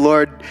felt like the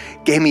Lord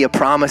gave me a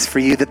promise for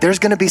you that there's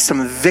going to be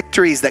some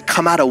victories that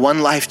come out of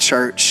One Life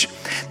Church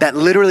that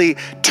literally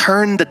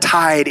turn the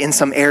tide in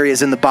some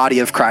areas in the body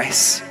of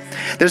Christ.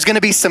 There's going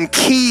to be some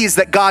keys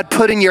that God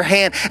put in your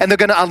hand, and they're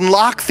going to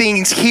unlock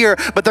things here,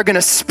 but they're going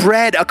to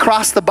spread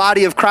across the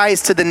body of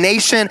Christ to the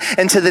nation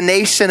and to the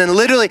nation. And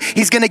literally,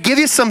 he's going to give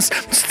you some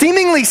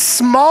seemingly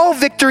small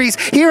victories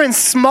here in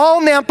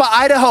small Nampa,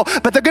 Idaho,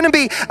 but they're going to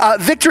be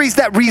victories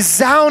that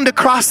resound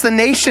across the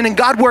nation, and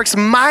God works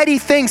mighty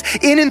things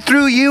in and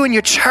through you and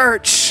your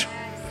church.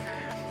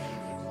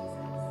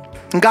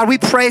 And God, we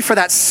pray for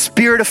that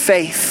spirit of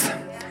faith,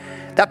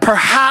 that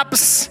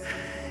perhaps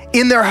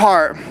in their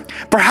heart,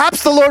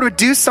 perhaps the Lord would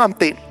do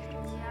something.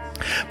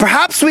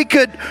 Perhaps we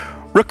could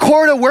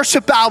record a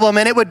worship album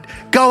and it would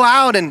go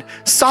out and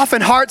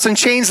soften hearts and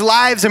change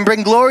lives and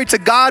bring glory to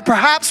God.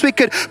 Perhaps we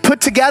could put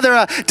together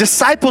a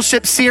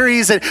discipleship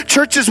series that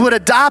churches would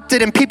adopt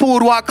it and people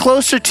would walk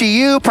closer to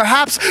you.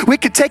 Perhaps we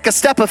could take a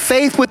step of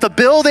faith with a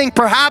building.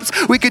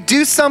 Perhaps we could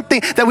do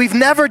something that we've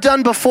never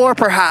done before,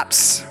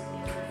 perhaps.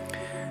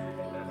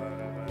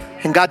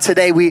 And God,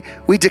 today we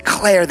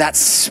declare that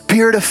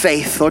spirit of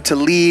faith, Lord, to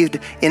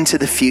lead into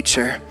the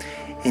future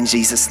in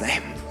Jesus'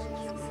 name.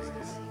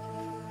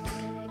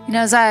 You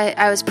know, as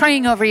I was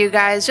praying over you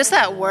guys, just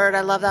that word,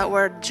 I love that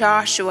word,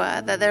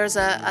 Joshua, that there's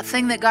a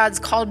thing that God's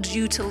called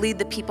you to lead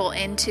the people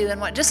into.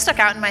 And what just stuck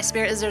out in my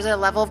spirit is there's a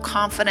level of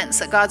confidence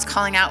that God's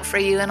calling out for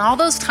you. And all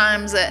those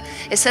times that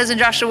it says in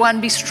Joshua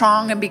 1, be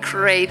strong and be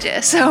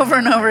courageous over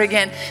and over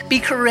again. Be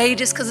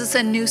courageous because it's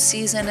a new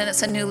season and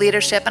it's a new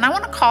leadership. And I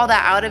want to call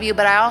that out of you,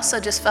 but I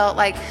also just felt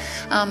like,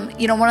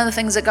 one of the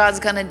things that God's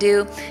going to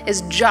do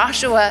is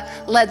Joshua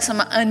led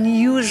some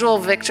unusual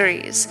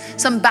victories,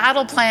 some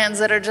battle plans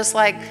that are just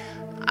like,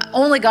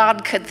 only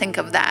God could think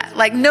of that.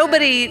 Like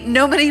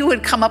nobody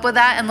would come up with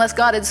that unless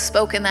God had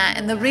spoken that.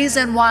 And the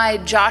reason why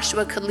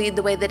Joshua could lead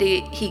the way that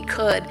he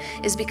could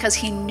is because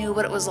he knew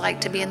what it was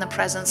like to be in the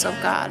presence of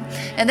God.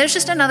 And there's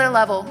just another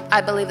level, I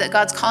believe, that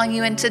God's calling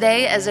you in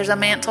today, as there's a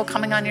mantle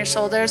coming on your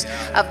shoulders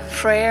of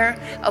prayer,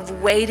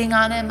 of waiting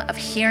on him, of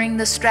hearing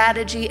the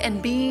strategy,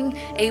 and being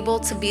able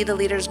to be the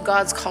leaders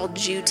God's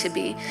called you to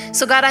be.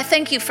 So God, I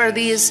thank you for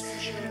these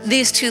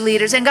two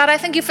leaders. And God, I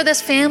thank you for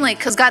this family,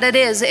 because God,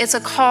 it's a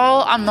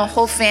call on the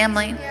whole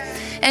family.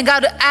 And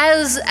God,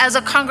 as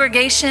a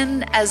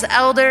congregation, as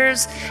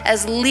elders,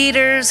 as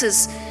leaders,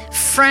 as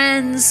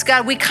friends.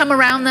 God, we come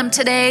around them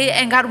today,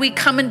 and God, we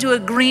come into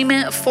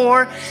agreement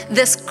for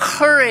this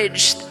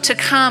courage to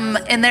come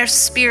in their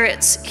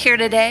spirits here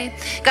today.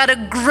 God, a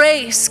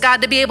grace,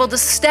 God, to be able to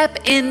step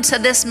into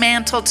this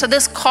mantle, to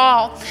this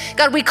call.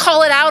 God, we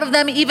call it out of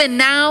them even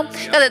now.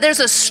 God, that there's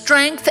a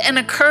strength and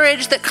a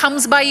courage that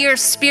comes by your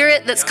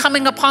Spirit that's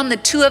coming upon the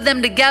two of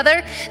them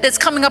together, that's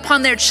coming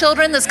upon their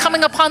children, that's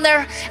coming upon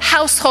their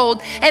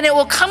household, and it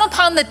will come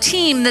upon the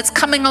team that's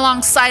coming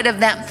alongside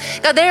of them.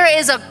 God, there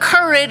is a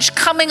courage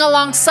coming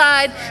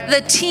alongside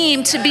the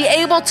team to be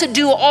able to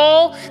do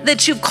all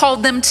that you've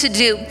called them to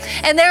do.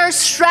 And there are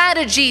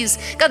strategies,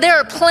 God, there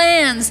are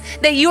plans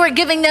that you are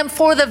giving them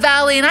for the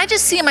valley. And I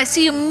just see them. I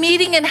see you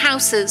meeting in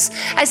houses.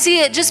 I see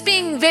it just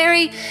being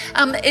very,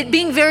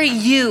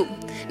 you.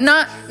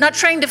 Not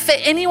trying to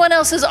fit anyone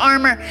else's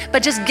armor,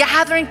 but just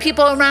gathering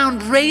people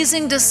around,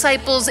 raising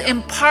disciples,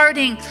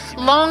 imparting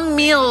long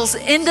meals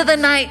into the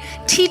night,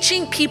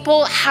 teaching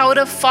people how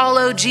to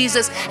follow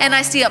Jesus. And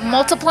I see it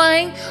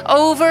multiplying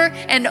over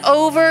and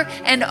over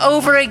and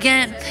over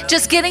again.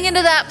 Just getting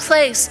into that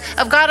place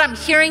of, God, I'm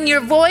hearing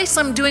your voice,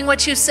 I'm doing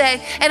what you say.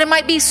 And it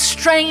might be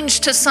strange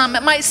to some.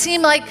 It might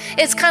seem like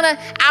it's kind of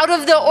out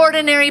of the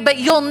ordinary, but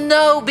you'll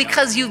know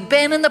because you've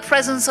been in the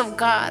presence of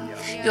God.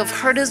 You've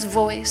heard his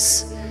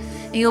voice.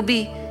 And you'll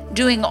be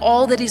doing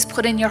all that he's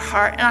put in your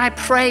heart. And I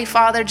pray,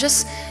 Father,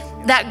 just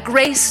that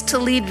grace to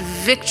lead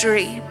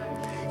victory.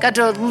 God,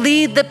 to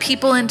lead the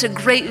people into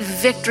great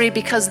victory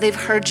because they've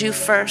heard you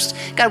first.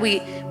 God,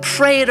 we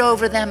pray it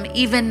over them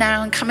even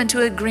now and come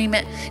into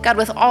agreement, God,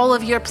 with all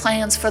of your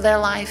plans for their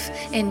life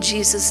in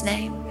Jesus'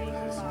 name.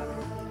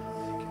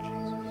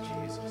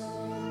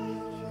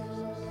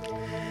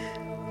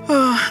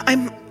 Oh,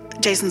 I'm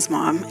Jason's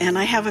mom, and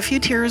I have a few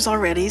tears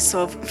already,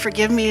 so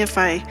forgive me if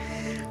I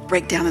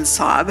break down and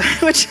sob,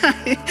 which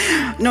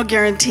no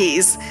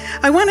guarantees.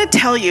 I want to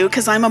tell you,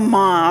 because I'm a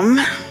mom,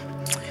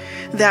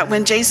 that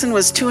when Jason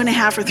was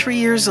 2.5 or 3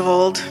 years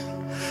old,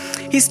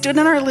 he stood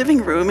in our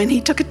living room and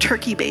he took a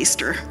turkey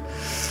baster.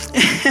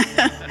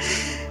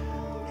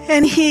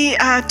 And he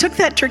took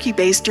that turkey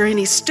baster and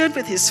he stood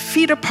with his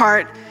feet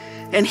apart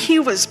and he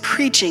was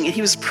preaching. And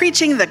he was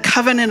preaching the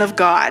covenant of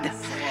God.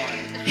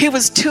 He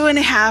was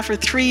 2.5 or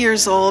 3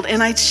 years old.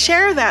 And I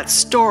share that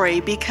story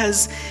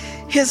because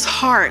his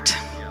heart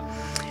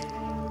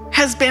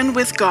has been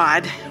with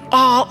God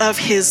all of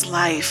his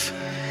life.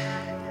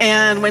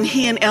 And when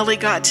he and Ellie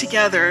got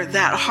together,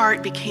 that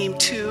heart became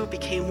two,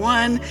 became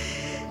one.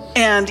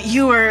 And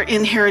you are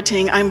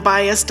inheriting, I'm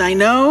biased, I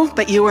know,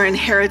 but you are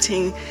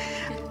inheriting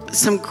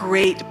some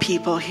great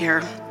people here.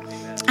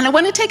 And I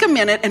want to take a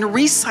minute and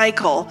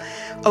recycle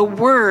a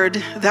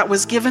word that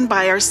was given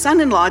by our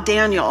son-in-law,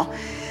 Daniel,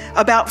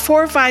 about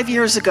 4 or 5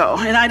 years ago.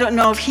 And I don't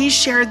know if he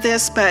shared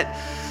this, but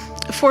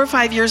 4 or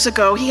 5 years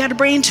ago, he had a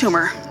brain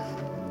tumor.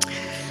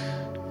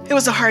 It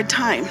was a hard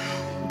time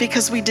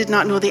because we did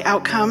not know the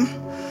outcome.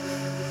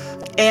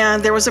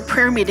 And there was a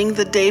prayer meeting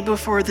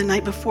the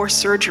night before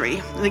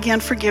surgery. And again,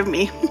 forgive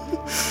me.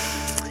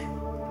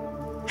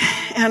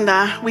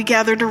 And we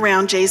gathered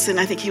around Jason.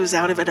 I think he was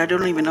out of it. I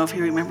don't even know if he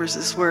remembers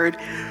this word.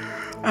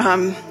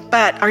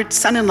 But our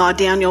son-in-law,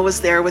 Daniel,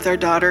 was there with our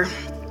daughter.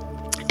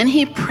 And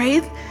he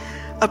prayed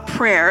a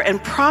prayer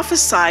and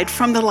prophesied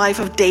from the life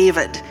of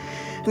David.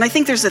 And I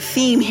think there's a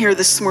theme here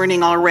this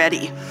morning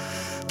already.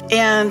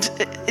 And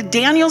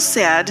Daniel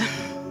said,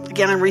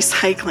 again, I'm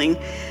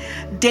recycling,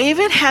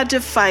 David had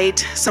to fight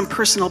some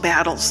personal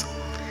battles.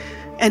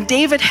 And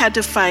David had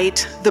to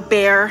fight the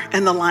bear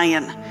and the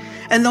lion.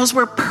 And those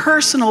were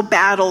personal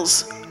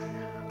battles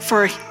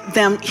for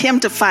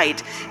him to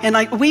fight.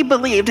 And we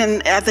believed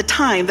at the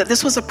time that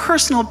this was a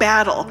personal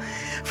battle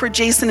for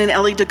Jason and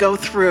Ellie to go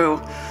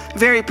through.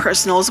 Very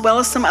personal, as well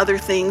as some other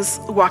things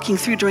walking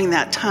through during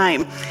that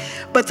time.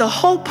 But the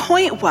whole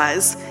point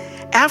was,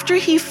 after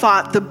he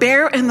fought the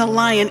bear and the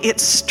lion, it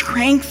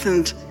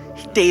strengthened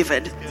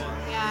David.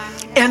 Yeah.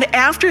 And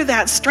after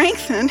that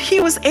strengthened, he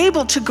was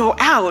able to go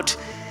out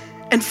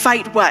and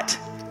fight what?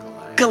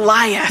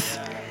 Goliath.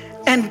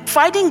 And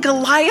fighting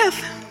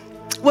Goliath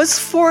was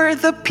for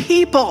the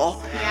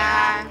people.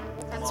 Yeah,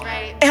 that's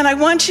right. And I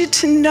want you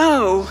to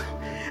know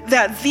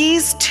that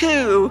these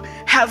two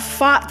have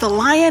fought the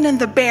lion and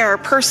the bear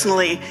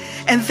personally,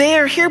 and they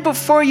are here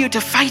before you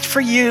to fight for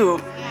you.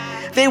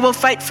 Yeah. They will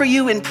fight for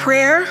you in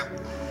prayer.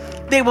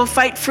 They will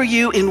fight for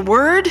you in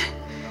word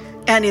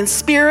and in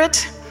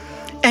spirit,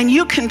 and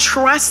you can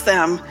trust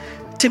them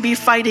to be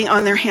fighting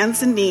on their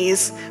hands and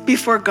knees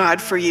before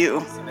God for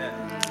you.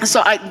 Amen.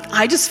 So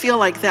I just feel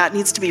like that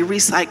needs to be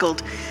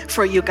recycled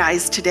for you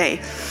guys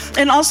today.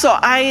 And also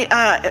I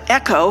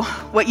echo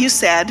what you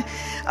said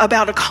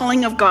about a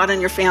calling of God on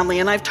your family,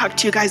 and I've talked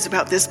to you guys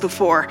about this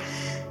before.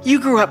 You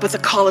grew up with a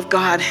call of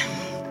God.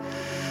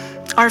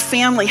 Our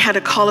family had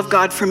a call of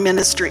God for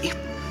ministry.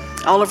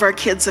 All of our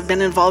kids have been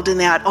involved in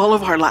that all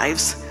of our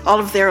lives, all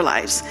of their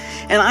lives.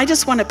 And I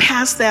just want to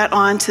pass that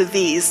on to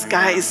these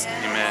guys.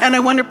 Amen. And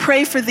I want to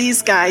pray for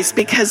these guys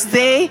because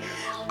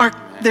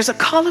there's a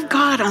call of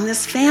God on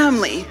this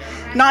family.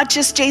 Not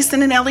just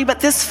Jason and Ellie, but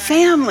this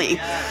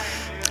family.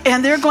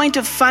 And they're going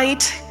to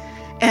fight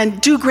and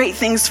do great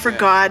things for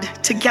God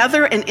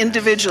together and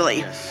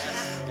individually.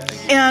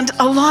 And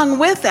along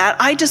with that,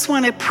 I just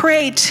want to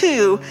pray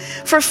too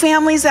for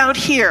families out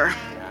here.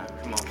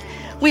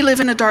 We live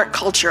in a dark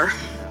culture.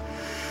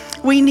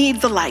 We need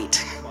the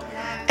light.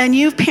 And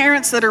you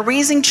parents that are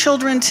raising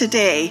children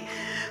today,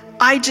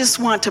 I just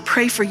want to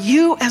pray for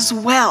you as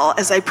well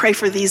as I pray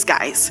for these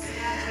guys.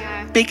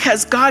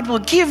 Because God will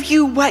give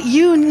you what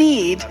you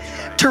need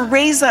to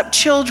raise up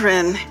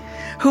children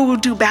who will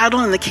do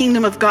battle in the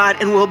kingdom of God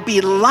and will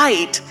be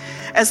light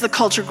as the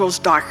culture goes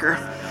darker.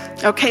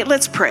 Okay,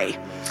 let's pray.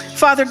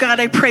 Father God,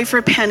 I pray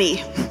for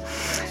Penny.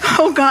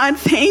 Oh God,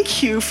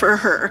 thank you for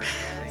her.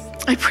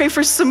 I pray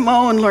for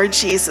Simone, Lord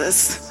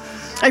Jesus.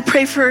 I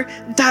pray for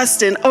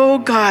Dustin. Oh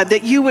God,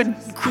 that you would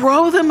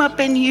grow them up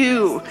in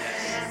you.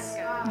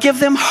 Give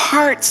them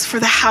hearts for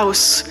the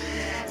house.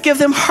 Give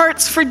them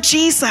hearts for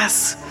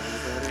Jesus.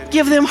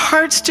 Give them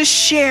hearts to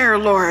share,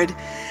 Lord.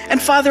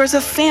 And Father, as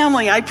a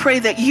family, I pray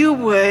that you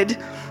would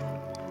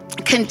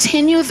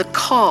continue the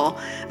call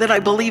that I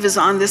believe is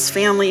on this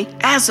family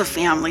as a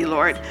family,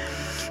 Lord.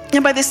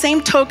 And by the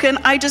same token,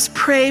 I just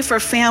pray for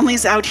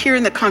families out here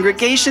in the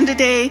congregation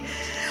today.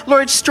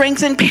 Lord,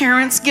 strengthen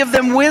parents, give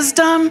them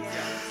wisdom,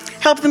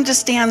 help them to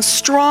stand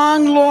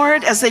strong,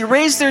 Lord, as they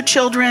raise their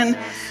children.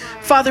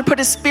 Father, put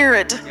a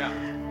spirit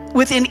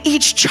within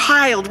each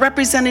child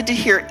represented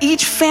here,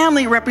 each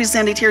family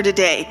represented here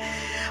today.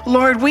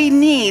 Lord, we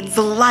need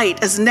the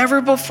light as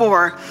never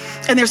before.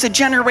 And there's a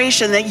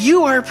generation that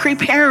you are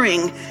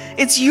preparing.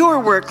 It's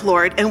your work,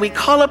 Lord, and we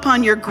call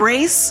upon your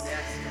grace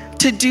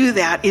to do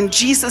that in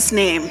Jesus'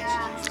 name.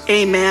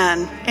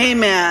 Amen.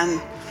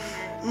 Amen.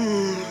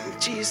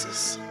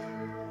 Jesus.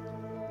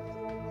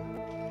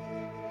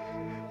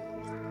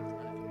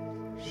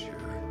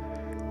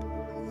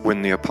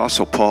 When the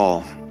Apostle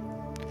Paul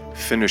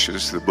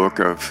finishes the book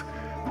of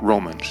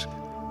Romans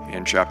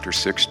in chapter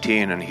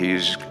 16, and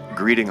he's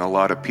greeting a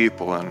lot of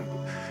people, and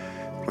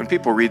when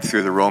people read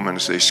through the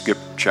Romans, they skip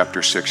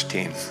chapter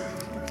 16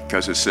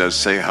 because it says,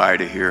 say hi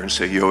to here and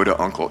say yo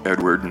to Uncle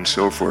Edward and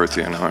so forth,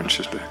 you know. It's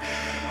just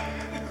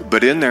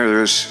but in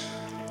there's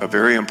a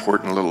very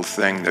important little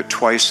thing that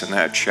twice in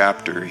that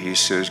chapter he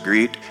says,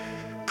 greet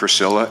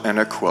Priscilla and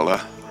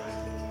Aquila,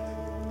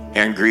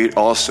 and greet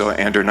also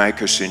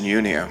Andronicus and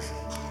Eunia.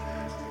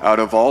 Out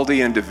of all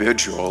the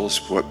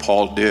individuals, what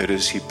Paul did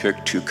is he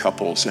picked two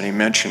couples and he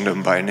mentioned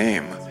them by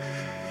name.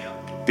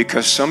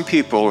 Because some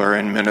people are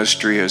in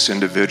ministry as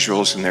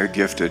individuals and they're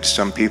gifted.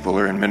 Some people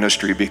are in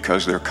ministry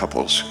because they're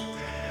couples.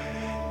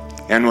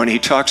 And when he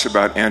talks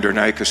about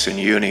Andronicus and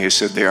Eunia, he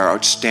said they are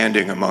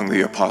outstanding among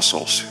the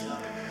apostles,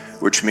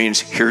 which means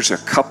here's a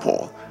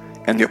couple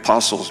and the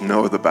apostles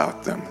know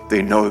about them.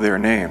 They know their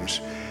names.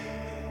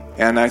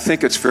 And I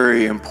think it's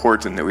very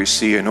important that we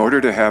see, in order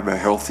to have a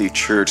healthy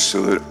church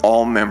so that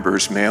all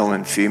members, male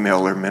and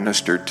female, are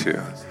ministered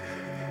to,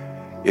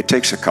 it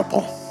takes a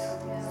couple.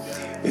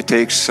 It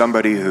takes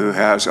somebody who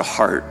has a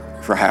heart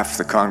for half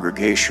the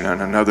congregation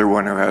and another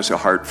one who has a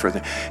heart for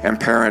and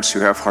parents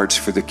who have hearts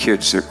for the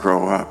kids that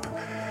grow up.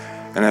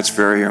 And that's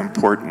very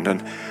important.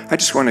 And I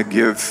just want to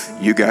give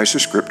you guys a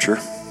scripture.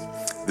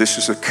 This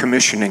is a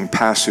commissioning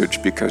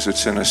passage because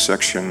it's in a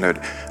section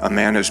that a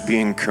man is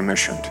being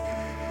commissioned.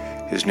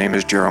 His name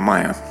is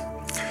Jeremiah.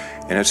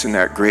 And it's in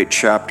that great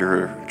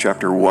chapter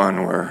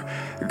 1, where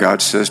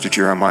God says to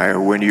Jeremiah,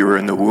 when you were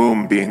in the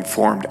womb being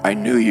formed, I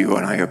knew you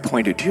and I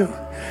appointed you.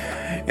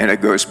 And it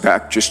goes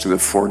back just to the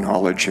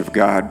foreknowledge of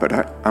God. But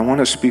I want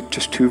to speak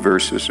just two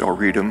verses. I'll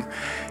read them.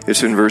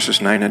 It's in verses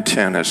 9 and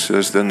 10. It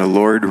says, then the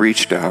Lord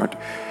reached out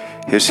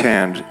his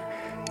hand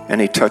and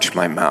he touched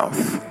my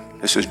mouth.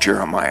 This is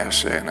Jeremiah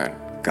saying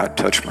that. God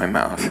touched my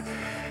mouth.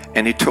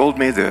 And he told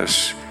me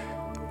this,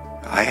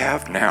 I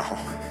have now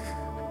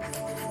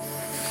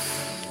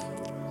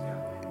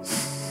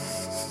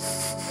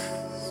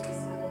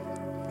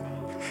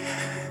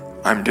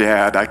I'm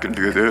dad, I can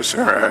do this,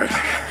 all right.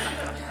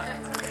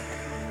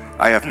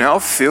 I have now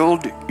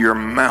filled your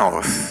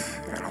mouth,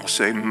 and I'll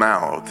say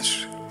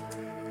mouths,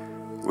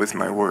 with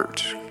my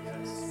words.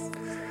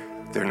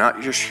 They're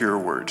not just your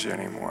words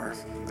anymore,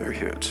 they're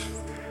his.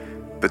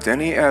 But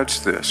then he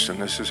adds this,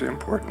 and this is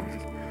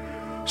important.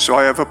 So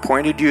I have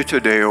appointed you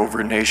today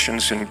over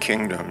nations and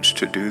kingdoms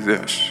to do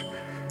this,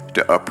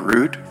 to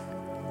uproot,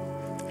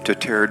 to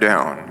tear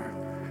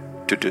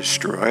down, to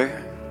destroy,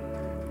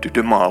 to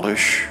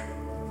demolish,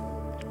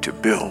 to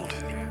build,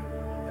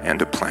 and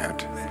to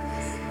plant.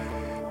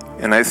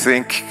 And I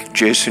think,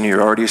 Jason, you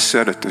already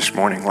said it this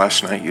morning.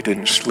 Last night you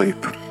didn't sleep.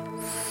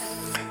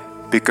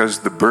 Because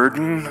the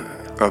burden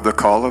of the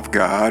call of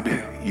God,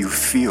 you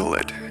feel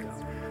it.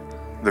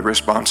 The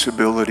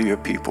responsibility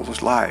of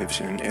people's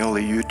lives, and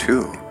Ellie, you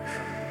too.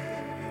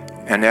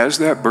 And as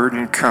that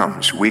burden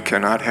comes, we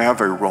cannot have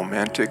a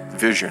romantic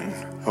vision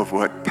of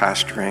what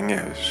pastoring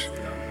is.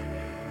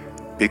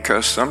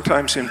 Because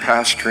sometimes in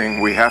pastoring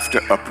we have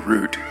to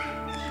uproot.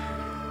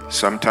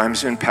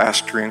 Sometimes in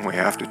pastoring we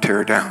have to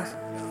tear down.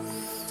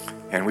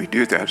 And we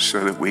do that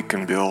so that we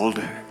can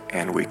build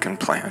and we can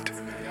plant.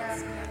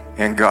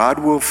 And God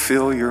will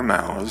fill your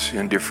mouths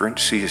in different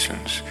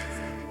seasons,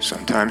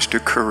 sometimes to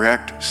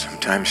correct,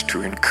 sometimes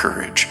to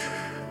encourage,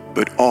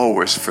 but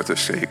always for the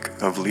sake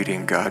of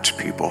leading God's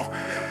people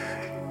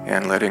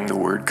and letting the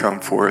word come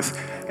forth.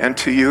 And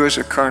to you as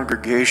a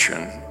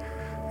congregation,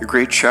 the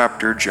great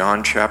chapter,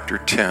 John chapter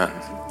 10,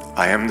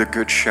 I am the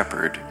good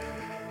shepherd.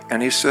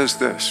 And he says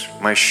this,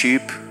 my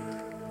sheep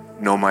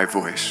know my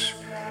voice.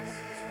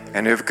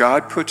 And if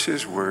God puts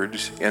his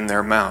words in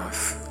their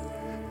mouth,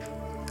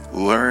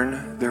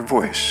 learn their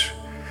voice,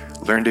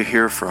 learn to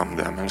hear from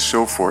them, and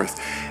so forth.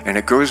 And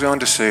it goes on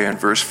to say in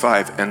verse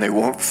 5, and they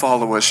won't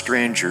follow a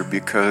stranger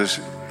because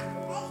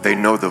they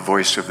know the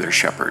voice of their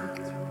shepherd.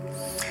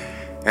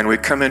 And we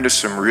come into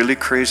some really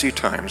crazy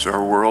times.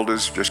 Our world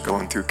is just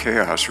going through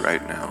chaos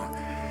right now.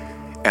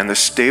 And the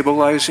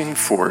stabilizing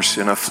force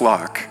in a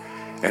flock,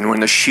 and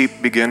when the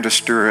sheep begin to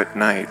stir at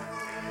night,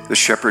 the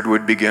shepherd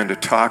would begin to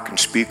talk and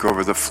speak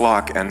over the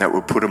flock, and that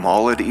would put them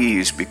all at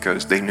ease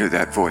because they knew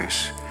that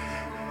voice.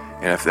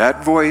 And if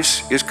that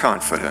voice is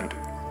confident,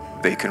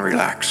 they can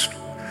relax.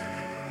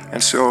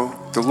 And so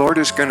the Lord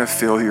is going to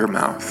fill your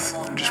mouth.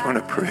 I just want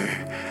to pray.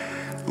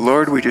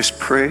 Lord, we just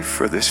pray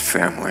for this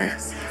family.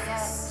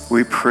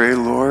 We pray,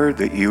 Lord,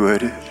 that you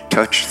would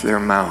touch their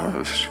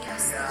mouths,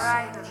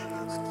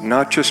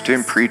 not just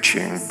in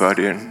preaching, but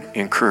in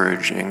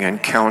encouraging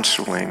and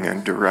counseling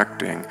and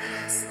directing.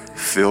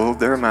 Fill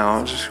their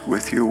mouths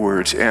with your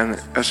words, and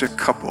as a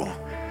couple,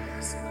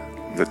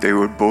 that they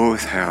would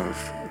both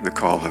have the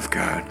call of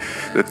God,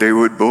 that they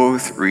would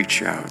both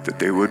reach out, that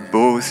they would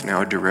both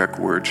now direct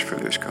words for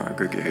this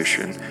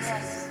congregation.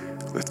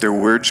 Let their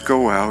words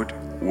go out,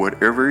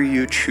 whatever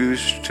you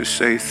choose to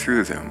say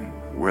through them,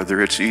 whether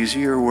it's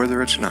easy or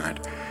whether it's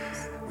not,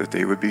 that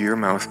they would be your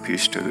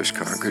mouthpiece to this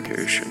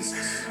congregation.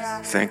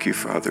 Thank you,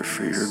 Father,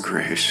 for your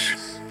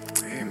grace.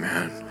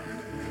 Amen.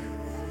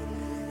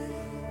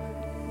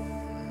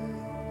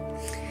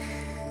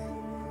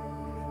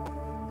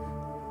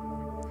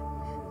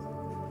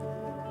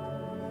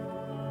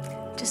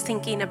 Just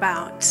thinking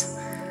about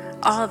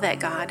all that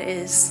God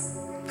is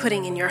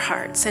putting in your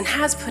hearts and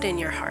has put in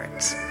your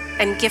hearts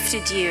and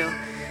gifted you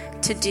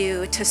to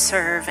do, to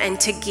serve, and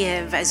to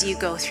give as you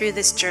go through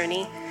this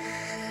journey.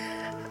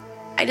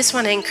 I just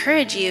want to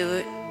encourage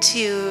you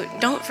to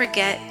don't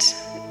forget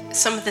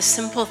some of the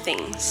simple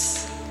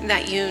things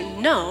that you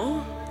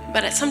know,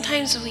 but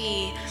sometimes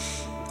we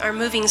are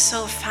moving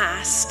so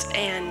fast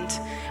and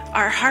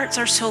our hearts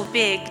are so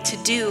big to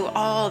do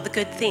all the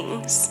good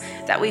things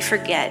that we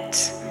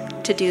forget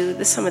to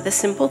do some of the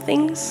simple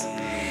things.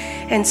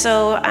 And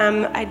so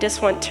I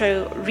just want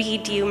to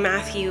read you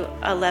Matthew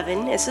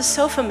 11. This is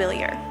so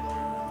familiar,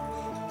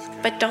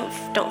 but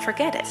don't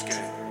forget it.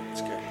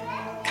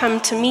 Come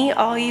to me,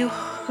 all you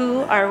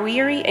who are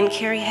weary and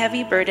carry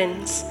heavy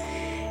burdens,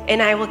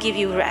 and I will give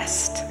you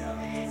rest.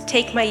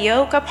 Take my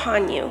yoke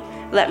upon you.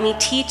 Let me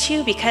teach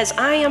you, because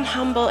I am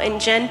humble and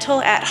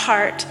gentle at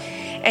heart,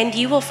 and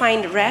you will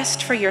find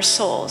rest for your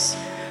souls.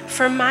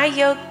 For my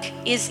yoke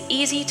is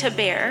easy to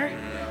bear,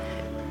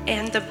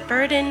 and the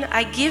burden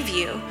I give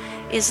you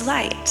is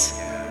light.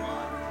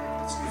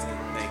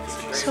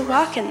 So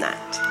walk in that.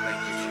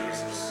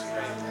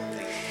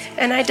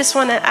 And I just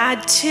want to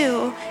add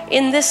too,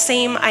 in this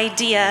same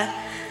idea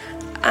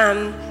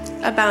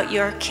about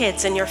your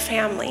kids and your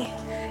family.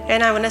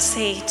 And I want to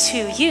say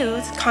to you,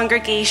 the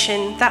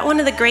congregation, that one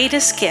of the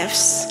greatest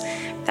gifts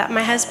that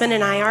my husband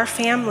and I, our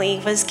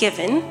family, was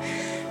given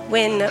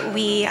when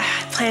we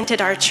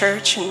planted our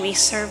church and we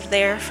served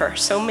there for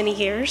so many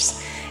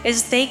years,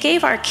 is they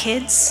gave our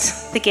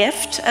kids the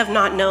gift of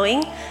not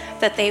knowing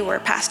that they were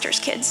pastors'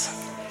 kids.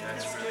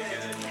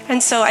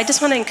 And so I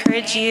just want to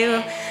encourage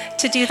you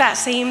to do that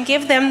same,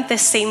 give them the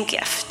same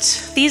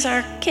gift. These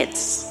are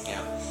kids.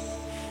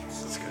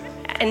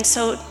 And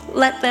so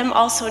let them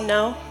also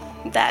know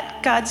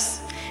that God's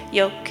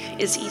yoke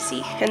is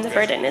easy and the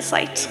burden is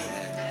light.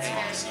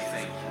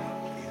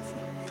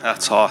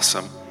 That's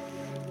awesome.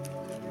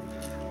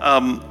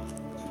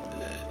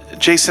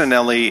 Jason and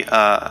Ellie,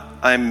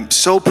 I'm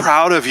so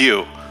proud of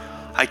you.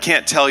 I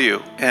can't tell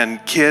you.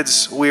 And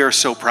kids, we are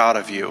so proud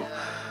of you.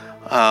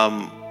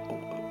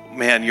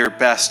 Man, your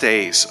best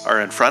days are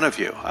in front of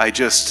you. I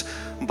just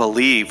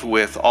believe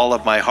with all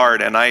of my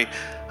heart. And I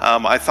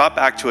thought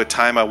back to a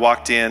time I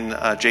walked in.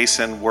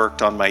 Jason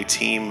worked on my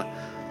team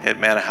at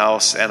Manna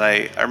House, and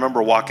I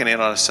remember walking in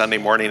on a Sunday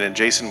morning, and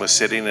Jason was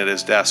sitting at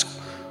his desk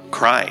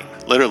crying,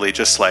 literally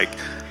just like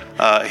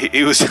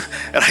he was.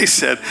 And I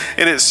said,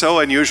 and it's so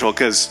unusual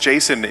because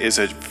Jason is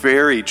a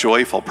very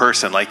joyful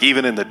person, like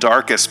even in the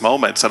darkest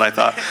moments. And I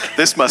thought,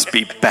 this must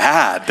be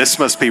bad. This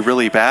must be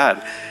really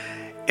bad.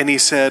 And he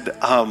said,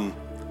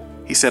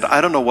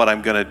 I don't know what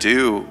I'm going to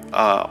do.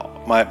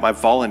 My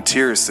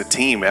volunteers, the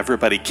team,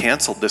 everybody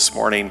canceled this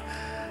morning.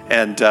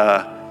 And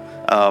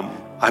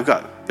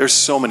there's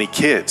so many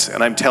kids.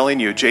 And I'm telling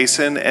you,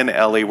 Jason and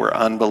Ellie were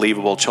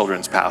unbelievable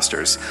children's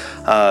pastors.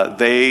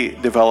 They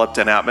developed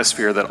an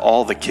atmosphere that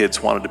all the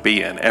kids wanted to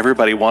be in.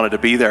 Everybody wanted to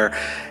be there.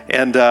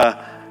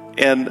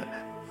 And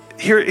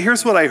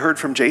here's what I heard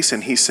from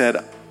Jason. He said,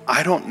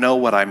 I don't know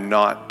what I'm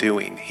not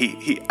doing.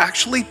 He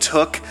actually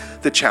took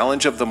the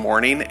challenge of the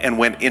morning and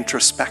went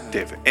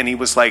introspective. And he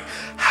was like,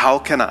 how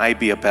can I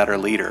be a better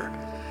leader?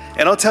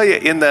 And I'll tell you,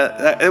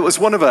 it was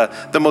one of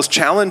the most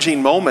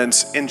challenging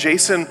moments. And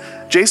Jason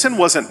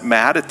wasn't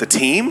mad at the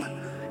team.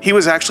 He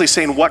was actually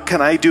saying, what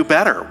can I do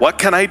better? What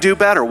can I do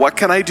better? What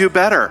can I do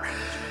better?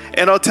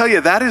 And I'll tell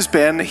you,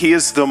 he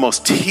is the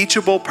most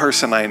teachable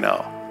person I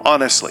know.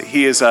 Honestly,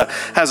 he has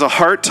a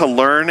heart to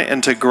learn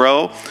and to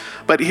grow.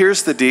 But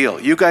here's the deal.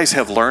 You guys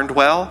have learned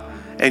well,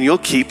 and you'll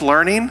keep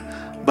learning,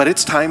 but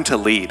it's time to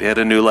lead at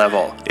a new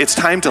level. It's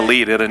time to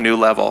lead at a new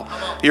level.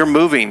 You're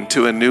moving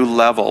to a new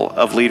level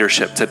of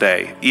leadership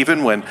today.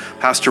 Even when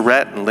Pastor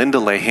Rhett and Linda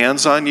lay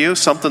hands on you,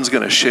 something's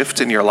going to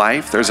shift in your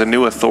life. There's a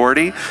new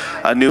authority,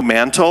 a new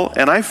mantle.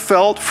 And I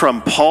felt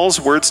from Paul's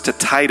words to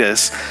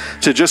Titus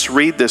to just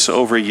read this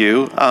over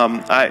you.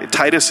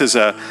 Titus is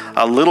a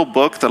little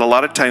book that a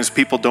lot of times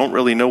people don't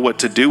really know what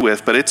to do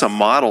with, but it's a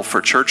model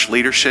for church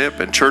leadership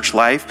and church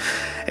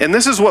life. And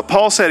this is what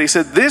Paul said. He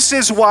said, this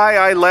is why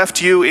I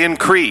left you in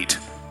Crete,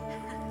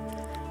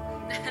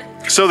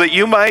 so that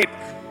you might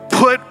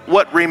put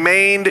what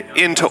remained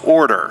into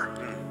order.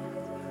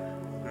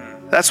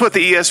 That's what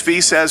the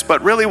ESV says,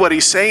 but really what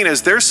he's saying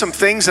is there's some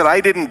things that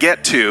I didn't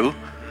get to,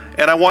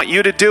 and I want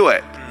you to do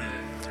it.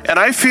 And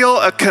I feel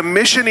a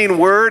commissioning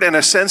word and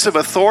a sense of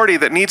authority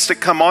that needs to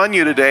come on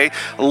you today.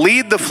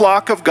 Lead the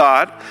flock of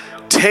God.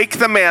 Take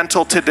the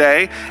mantle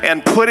today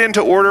and put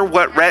into order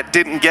what Rhett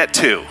didn't get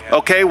to.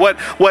 Okay,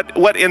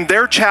 what in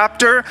their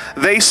chapter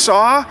they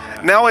saw,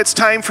 now it's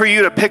time for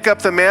you to pick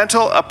up the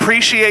mantle,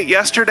 appreciate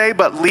yesterday,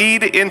 but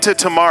lead into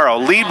tomorrow.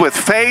 Lead with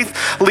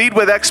faith, lead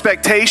with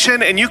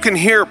expectation, and you can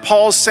hear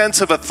Paul's sense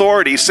of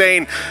authority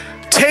saying,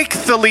 take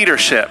the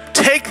leadership,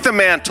 take the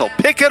mantle,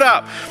 pick it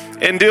up,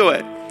 and do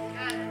it.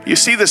 You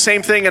see the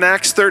same thing in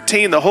Acts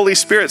 13. The Holy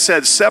Spirit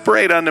said,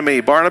 separate unto me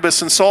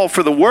Barnabas and Saul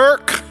for the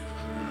work.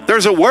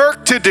 There's a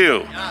work to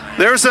do.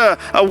 There's a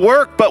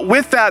work, but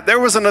with that, there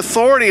was an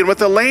authority. And with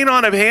the laying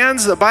on of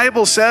hands, the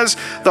Bible says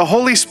the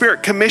Holy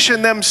Spirit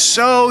commissioned them,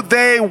 so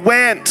they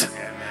went.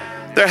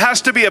 There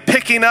has to be a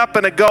picking up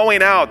and a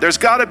going out. There's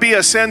got to be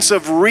a sense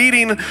of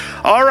reading.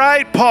 All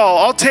right, Paul,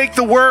 I'll take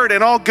the word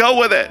and I'll go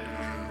with it.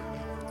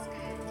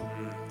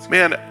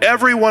 Man,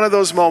 every one of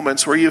those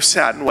moments where you've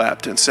sat and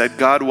wept and said,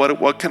 God,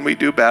 what can we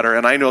do better?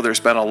 And I know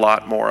there's been a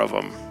lot more of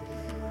them,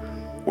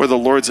 where the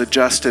Lord's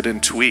adjusted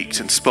and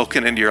tweaked and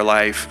spoken into your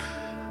life.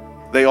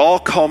 They all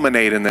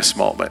culminate in this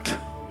moment.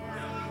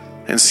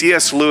 And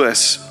C.S.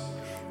 Lewis,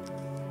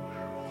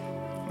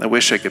 I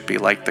wish I could be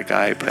like the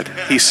guy, but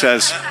he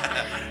said,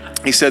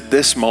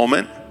 this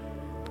moment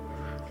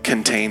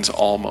contains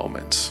all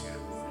moments.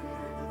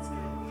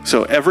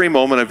 So every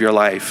moment of your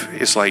life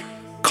is like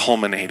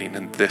culminating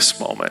in this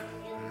moment,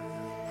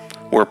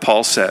 where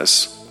Paul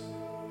says,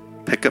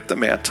 pick up the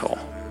mantle,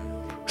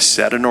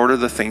 set in order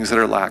the things that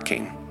are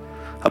lacking,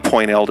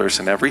 appoint elders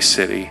in every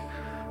city,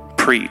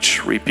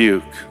 preach,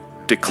 rebuke,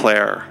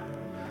 declare.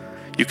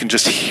 You can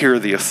just hear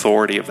the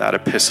authority of that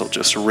epistle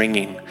just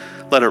ringing.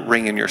 Let it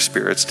ring in your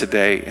spirits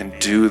today and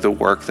do the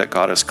work that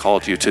God has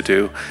called you to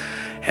do.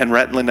 And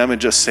Rhett and Linda, I'm going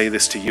to just say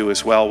this to you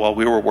as well. While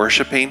we were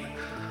worshiping,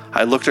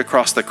 I looked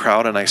across the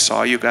crowd and I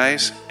saw you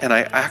guys, and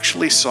I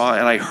actually saw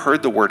and I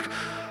heard the word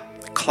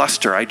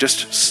cluster. I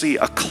just see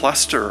a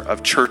cluster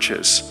of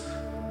churches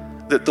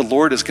that the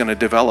Lord is going to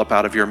develop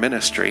out of your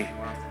ministry.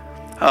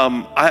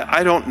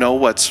 I don't know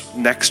what's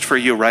next for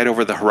you right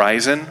over the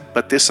horizon,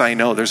 but this I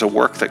know, there's a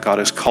work that God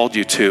has called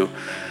you to.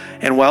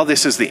 And while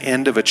this is the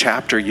end of a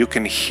chapter, you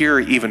can hear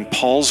even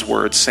Paul's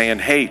words saying,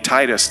 hey,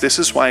 Titus, this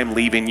is why I'm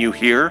leaving you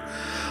here.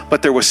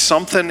 But there was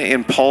something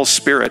in Paul's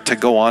spirit to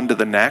go on to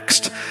the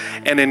next.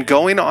 And in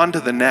going on to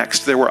the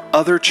next, there were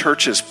other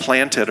churches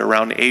planted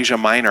around Asia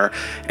Minor.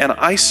 And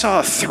I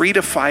saw 3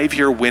 to 5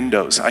 year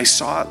windows. I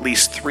saw at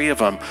least 3 of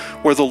them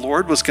where the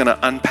Lord was going to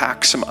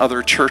unpack some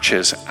other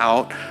churches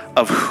out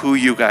of who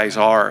you guys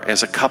are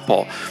as a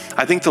couple.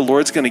 I think the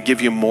Lord's going to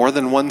give you more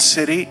than one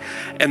city,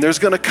 and there's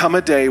going to come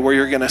a day where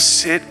you're going to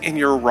sit in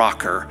your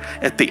rocker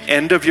at the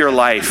end of your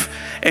life,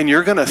 and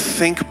you're going to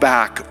think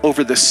back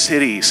over the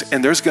cities,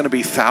 and there's going to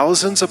be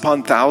thousands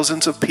upon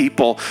thousands of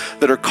people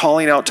that are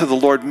calling out to the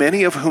Lord,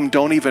 many of whom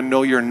don't even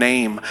know your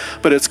name,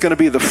 but it's going to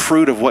be the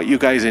fruit of what you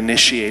guys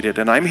initiated.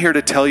 And I'm here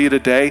to tell you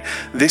today,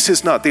 this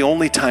is not the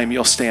only time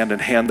you'll stand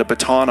and hand the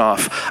baton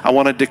off. I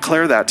want to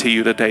declare that to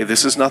you today.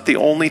 This is not the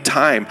only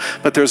time.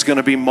 But there's going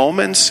to be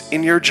moments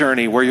in your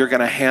journey where you're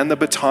going to hand the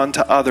baton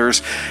to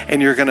others,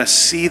 and you're going to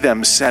see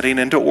them setting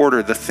into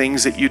order the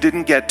things that you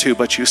didn't get to,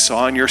 but you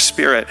saw in your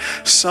spirit.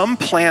 Some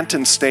plant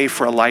and stay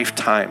for a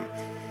lifetime.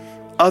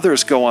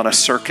 Others go on a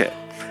circuit.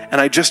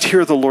 And I just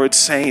hear the Lord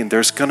saying,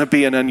 there's going to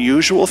be an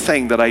unusual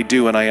thing that I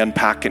do and I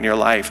unpack in your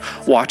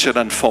life. Watch it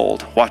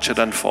unfold. Watch it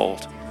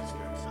unfold.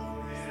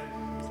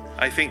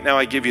 I think now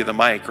I give you the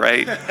mic,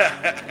 right?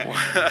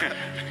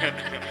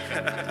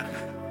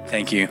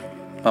 Thank you.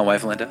 My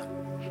wife, Linda,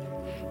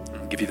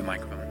 I'll give you the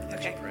microphone.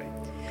 Okay.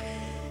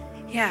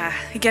 Yeah,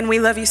 again, we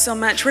love you so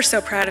much. We're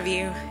so proud of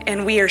you,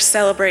 and we are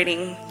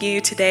celebrating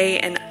you today.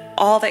 And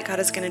all that God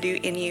is going to do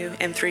in you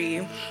and through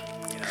you.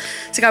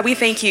 So God, we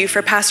thank you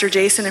for Pastor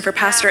Jason and for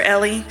Pastor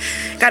Ellie.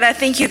 God, I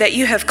thank you that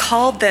you have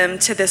called them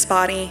to this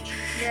body,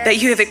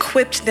 that you have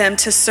equipped them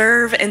to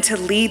serve and to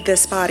lead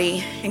this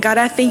body. And God,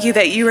 I thank you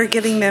that you are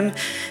giving them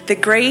the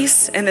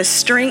grace and the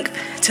strength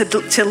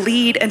to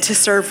lead and to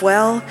serve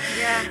well.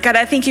 God,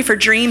 I thank you for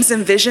dreams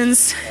and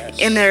visions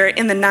in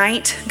the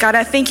night. God,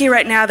 I thank you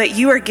right now that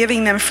you are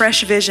giving them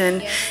fresh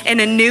vision and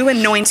a new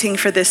anointing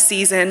for this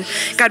season.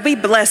 God, we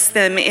bless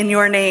them in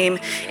your name,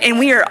 and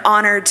we are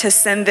honored to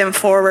send them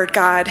forward,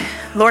 God.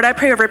 Lord, I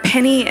pray over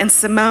Penny and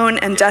Simone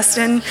and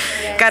Dustin.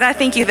 God, I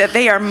thank you that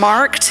they are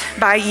marked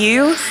by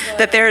you,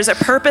 that there is a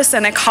purpose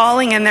and a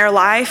calling in their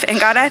life. And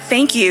God, I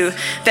thank you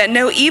that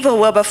no evil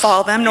will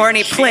befall them, nor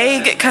any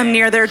plague come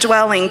near their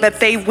dwelling,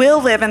 but they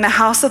will live in the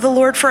house of the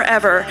Lord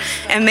forever,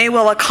 and they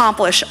will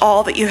accomplish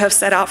all that you have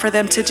set out for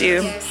them to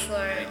do.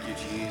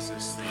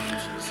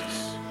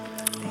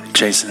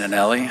 Jason and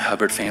Ellie,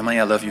 Hubbard family,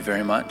 I love you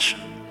very much.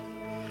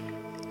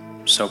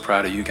 So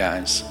proud of you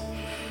guys.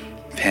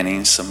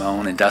 Penny,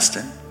 Simone, and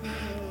Dustin,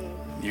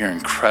 you're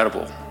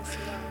incredible.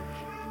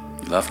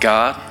 You love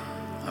God.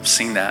 I've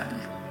seen that.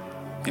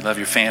 You love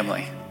your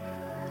family.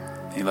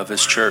 You love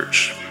this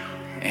church.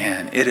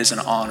 And it is an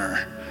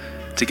honor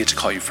to get to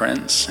call you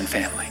friends and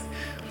family.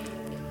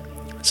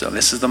 So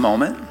this is the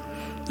moment.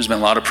 There's been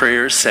a lot of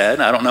prayers said.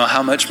 I don't know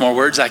how much more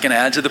words I can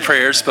add to the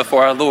prayers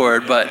before our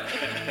Lord, but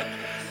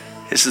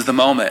this is the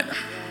moment.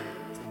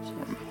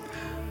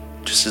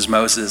 Just as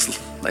Moses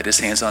laid his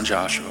hands on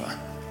Joshua,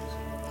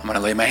 I'm going to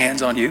lay my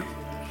hands on you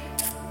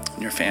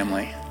and your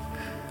family.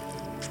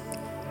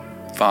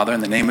 Father, in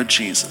the name of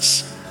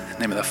Jesus, in the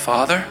name of the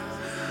Father,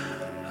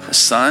 the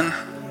Son,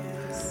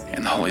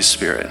 and the Holy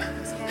Spirit,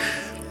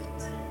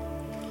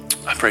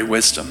 I pray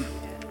wisdom.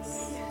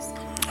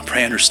 I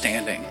pray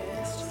understanding.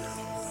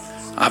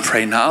 I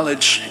pray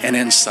knowledge and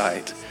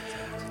insight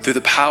through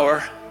the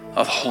power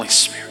of the Holy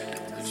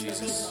Spirit,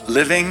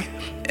 living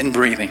and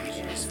breathing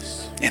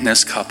in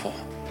this couple.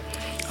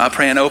 I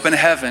pray an open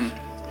heaven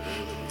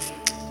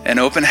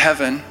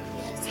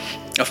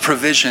of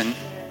provision.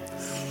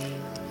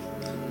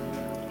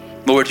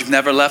 Lord, you've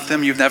never left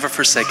them, you've never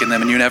forsaken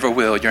them, and you never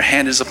will. Your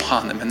hand is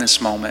upon them in this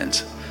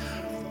moment.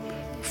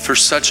 For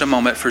such a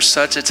moment, for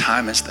such a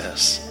time as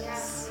this.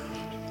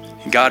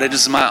 God, it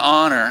is my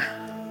honor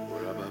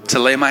to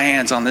lay my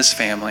hands on this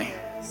family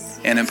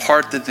and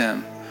impart to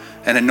them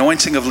an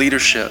anointing of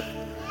leadership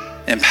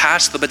and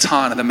pass the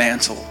baton of the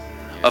mantle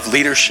of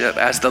leadership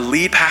as the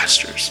lead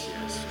pastors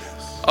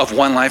of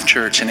One Life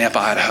Church in Nampa,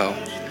 Idaho.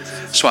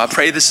 So I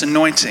pray this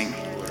anointing,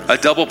 a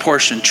double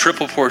portion,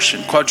 triple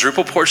portion,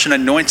 quadruple portion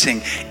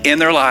anointing in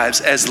their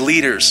lives as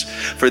leaders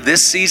for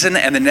this season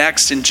and the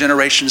next and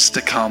generations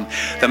to come.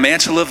 The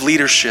mantle of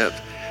leadership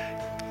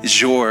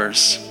is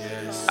yours.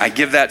 I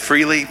give that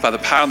freely by the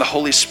power of the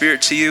Holy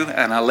Spirit to you,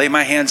 and I lay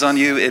my hands on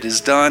you. It is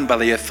done by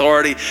the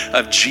authority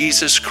of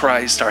Jesus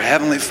Christ, our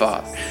Heavenly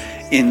Father.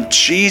 In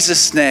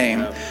Jesus'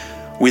 name,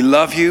 we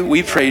love you.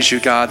 We praise you,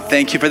 God.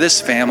 Thank you for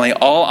this family.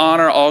 All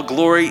honor, all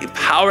glory,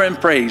 power, and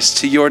praise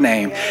to your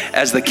name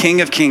as the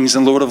King of Kings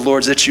and Lord of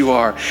Lords that you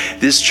are.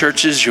 This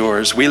church is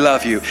yours. We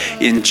love you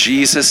in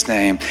Jesus'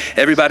 name.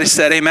 Everybody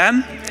said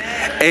amen?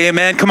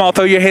 Amen. Come on,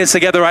 throw your hands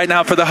together right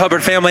now for the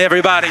Hubbard family,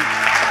 everybody.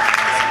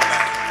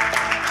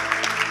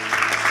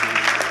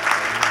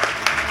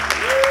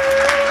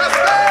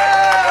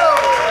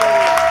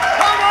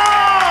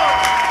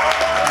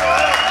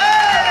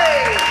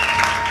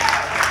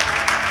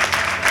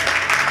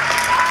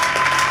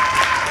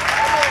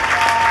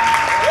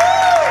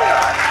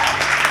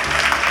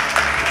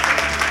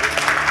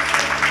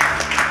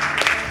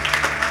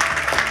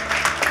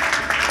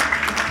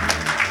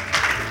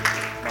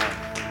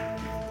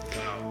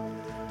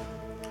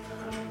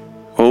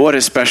 What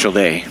a special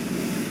day.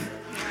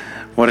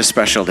 What a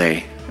special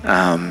day.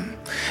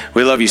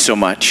 We love you so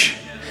much.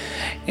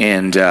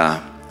 And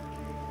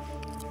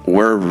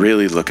we're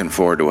really looking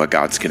forward to what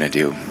God's going to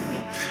do.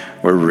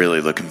 We're really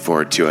looking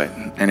forward to it.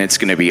 And it's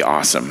going to be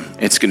awesome.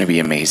 It's going to be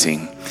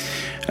amazing.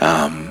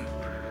 A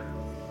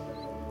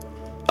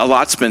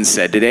lot's been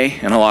said today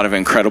and a lot of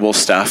incredible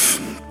stuff.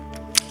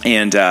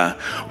 And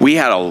we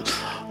had a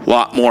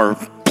lot more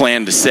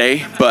planned to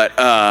say, but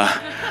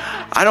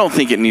I don't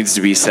think it needs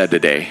to be said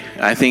today.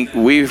 I think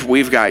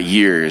we've got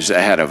years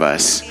ahead of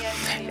us,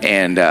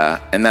 and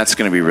that's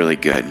going to be really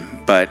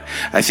good. But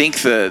I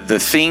think the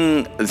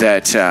thing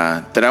that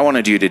I want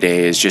to do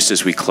today is, just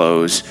as we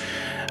close,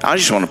 I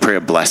just want to pray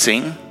a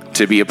blessing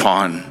to be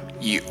upon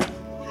you.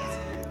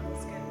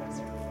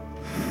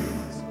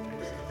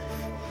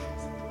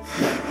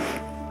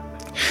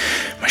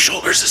 My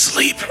shoulder's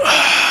asleep.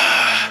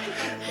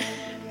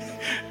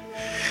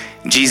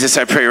 Jesus,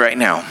 I pray right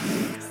now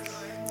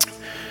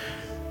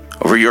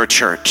over your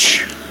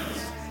church,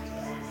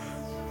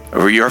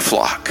 over your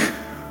flock,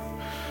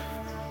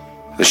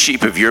 the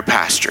sheep of your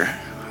pasture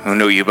who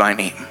know you by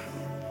name.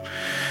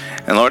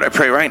 And Lord, I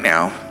pray right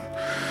now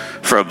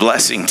for a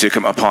blessing to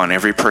come upon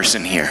every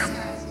person here.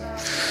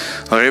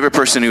 Lord, every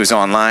person who's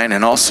online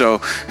and also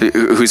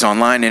who's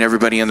online and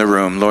everybody in the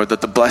room, Lord,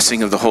 that the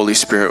blessing of the Holy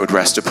Spirit would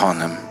rest upon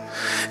them.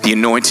 The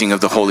anointing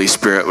of the Holy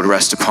Spirit would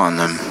rest upon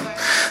them.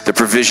 The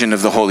provision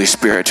of the Holy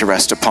Spirit to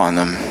rest upon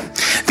them.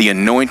 The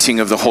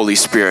anointing of the Holy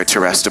Spirit to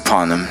rest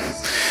upon them.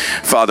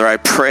 Father, I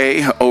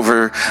pray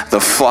over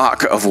the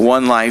flock of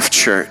One Life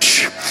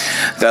Church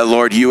that,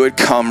 Lord, you would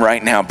come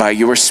right now by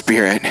your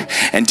Spirit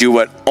and do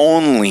what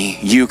only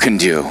you can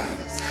do.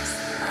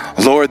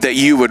 Lord, that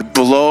you would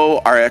blow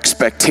our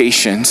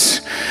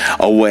expectations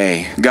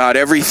away. God,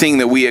 everything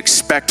that we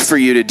expect for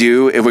you to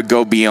do, it would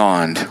go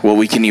beyond what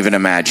we can even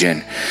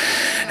imagine.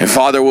 And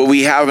Father, what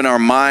we have in our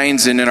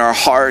minds and in our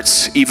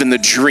hearts, even the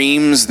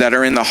dreams that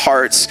are in the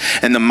hearts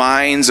and the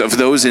minds of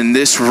those in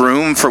this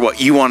room for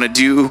what you want to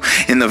do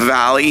in the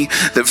valley,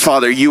 that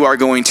Father, you are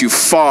going to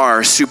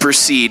far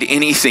supersede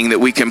anything that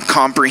we can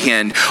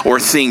comprehend or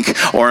think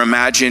or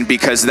imagine,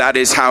 because that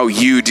is how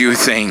you do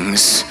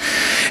things.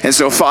 And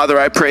so, Father,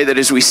 I pray that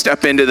as we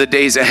step into the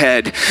days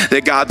ahead,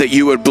 that God, that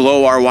you would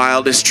blow our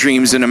wildest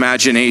dreams and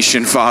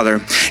imagination,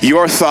 Father.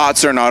 Your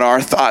thoughts are not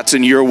our thoughts,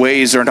 and your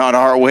ways are not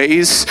our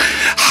ways.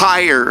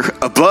 Higher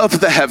above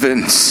the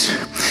heavens.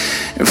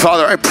 And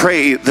Father, I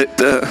pray that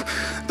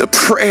the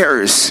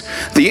prayers,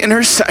 the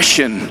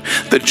intercession,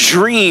 the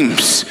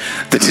dreams,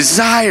 the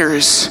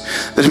desires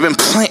that have been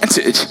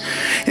planted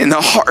in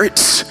the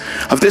hearts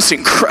of this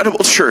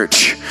incredible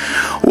church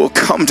will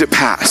come to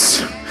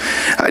pass.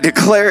 I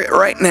declare it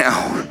right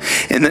now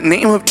in the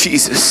name of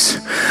Jesus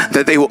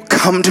that they will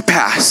come to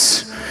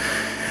pass,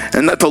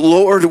 and that the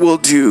Lord will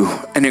do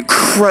an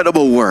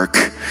incredible work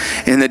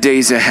in the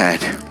days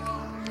ahead.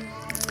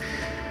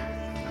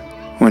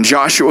 When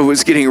Joshua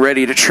was getting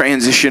ready to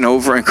transition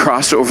over and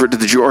cross over to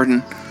the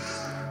Jordan,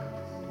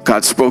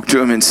 God spoke to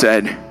him and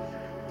said,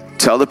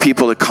 tell the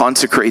people to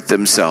consecrate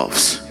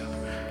themselves,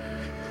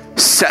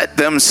 set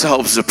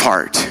themselves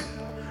apart.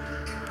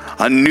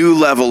 A new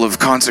level of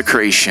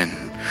consecration,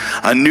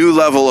 a new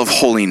level of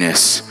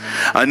holiness,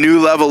 a new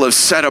level of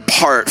set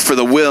apart for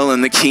the will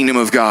and the kingdom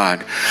of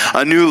God,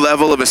 a new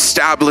level of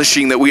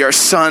establishing that we are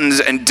sons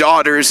and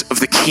daughters of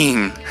the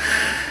King,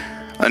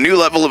 a new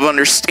level of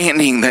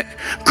understanding that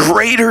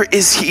greater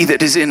is he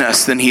that is in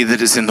us than he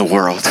that is in the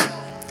world.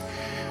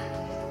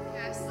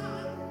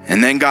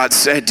 And then God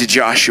said to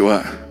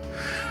Joshua,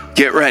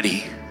 get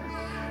ready,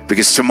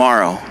 because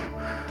tomorrow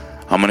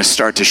I'm going to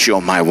start to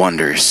show my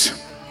wonders.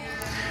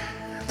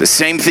 The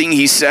same thing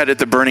he said at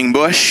the burning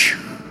bush,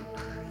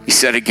 he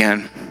said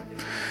again.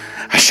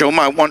 I showed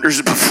my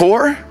wonders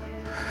before,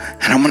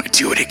 and I'm going to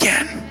do it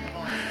again.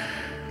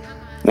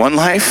 One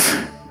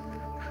Life,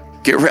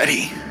 get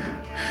ready.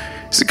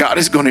 So God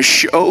is going to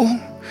show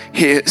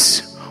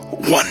his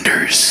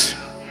wonders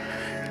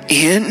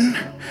in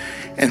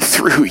and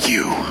through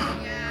you.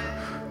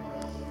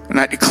 And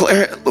I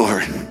declare it,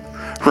 Lord,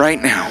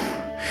 right now,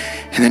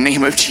 in the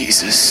name of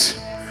Jesus.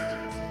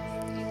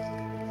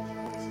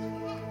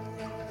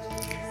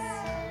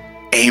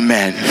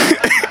 Amen.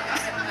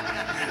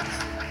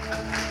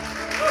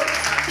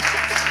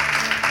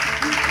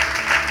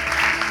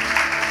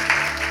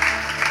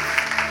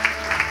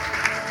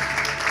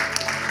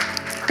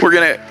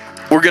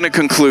 We're gonna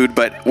conclude,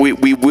 but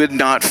we would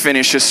not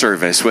finish a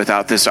service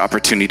without this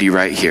opportunity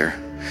right here.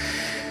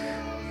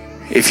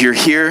 If you're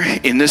here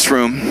in this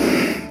room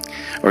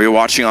or you're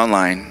watching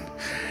online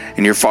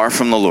and you're far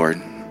from the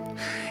Lord,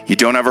 you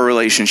don't have a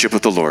relationship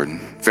with the Lord,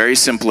 very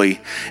simply,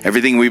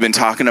 everything we've been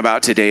talking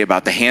about today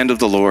about the hand of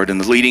the Lord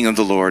and the leading of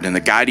the Lord and the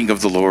guiding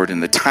of the Lord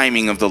and the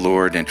timing of the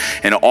Lord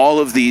and all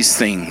of these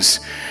things,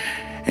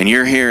 and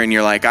you're here and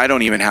you're like, I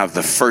don't even have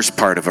the first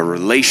part of a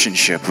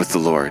relationship with the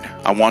Lord,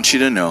 I want you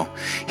to know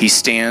he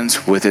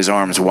stands with his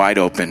arms wide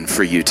open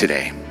for you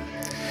today.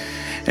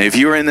 And if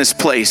you are in this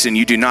place and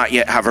you do not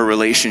yet have a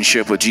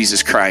relationship with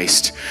Jesus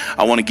Christ,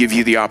 I want to give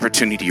you the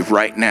opportunity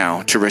right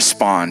now to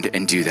respond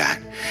and do that.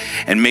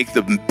 And make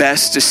the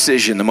best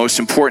decision, the most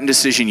important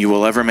decision you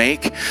will ever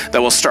make,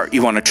 that will start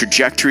you on a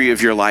trajectory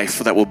of your life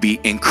that will be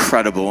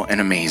incredible and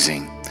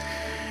amazing.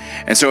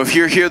 And so if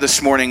you're here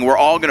this morning, we're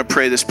all going to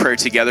pray this prayer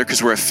together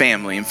because we're a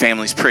family and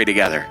families pray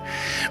together.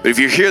 But if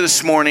you're here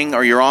this morning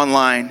or you're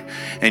online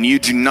and you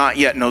do not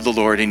yet know the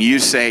Lord and you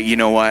say, you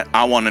know what,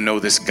 I want to know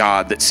this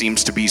God that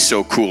seems to be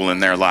so cool in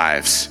their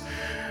lives,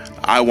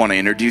 I want to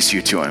introduce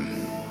you to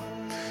him.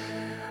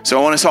 So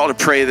I want us all to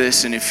pray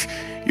this, and if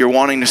you're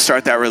wanting to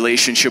start that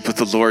relationship with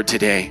the Lord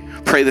today,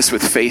 pray this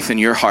with faith in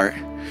your heart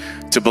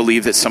to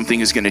believe that something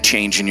is going to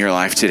change in your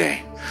life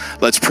today.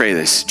 Let's pray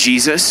this.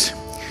 Jesus,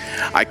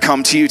 I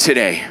come to you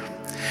today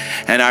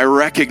and I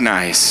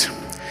recognize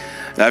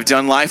that I've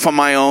done life on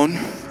my own.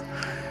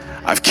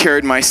 I've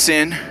carried my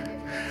sin.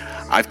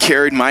 I've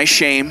carried my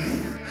shame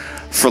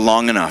for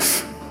long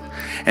enough.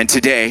 And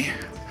today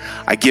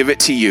I give it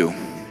to you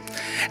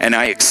and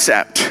I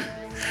accept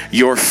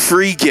your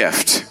free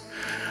gift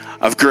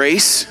of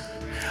grace,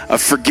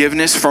 of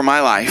forgiveness for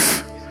my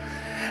life.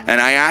 And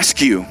I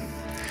ask you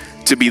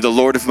to be the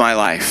Lord of my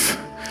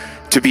life,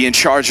 to be in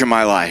charge of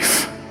my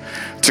life,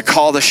 to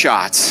call the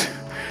shots,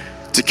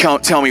 to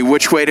tell me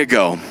which way to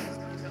go,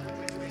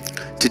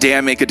 Today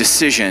I make a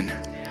decision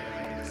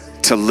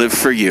to live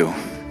for you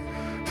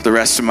for the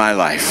rest of my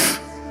life.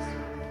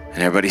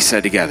 And everybody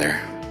said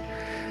together,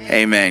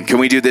 amen. Can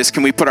we do this?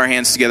 Can we put our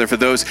hands together for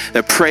those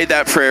that prayed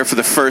that prayer for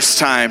the first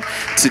time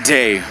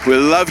today? We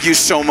love you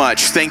so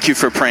much. Thank you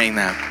for praying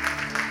that.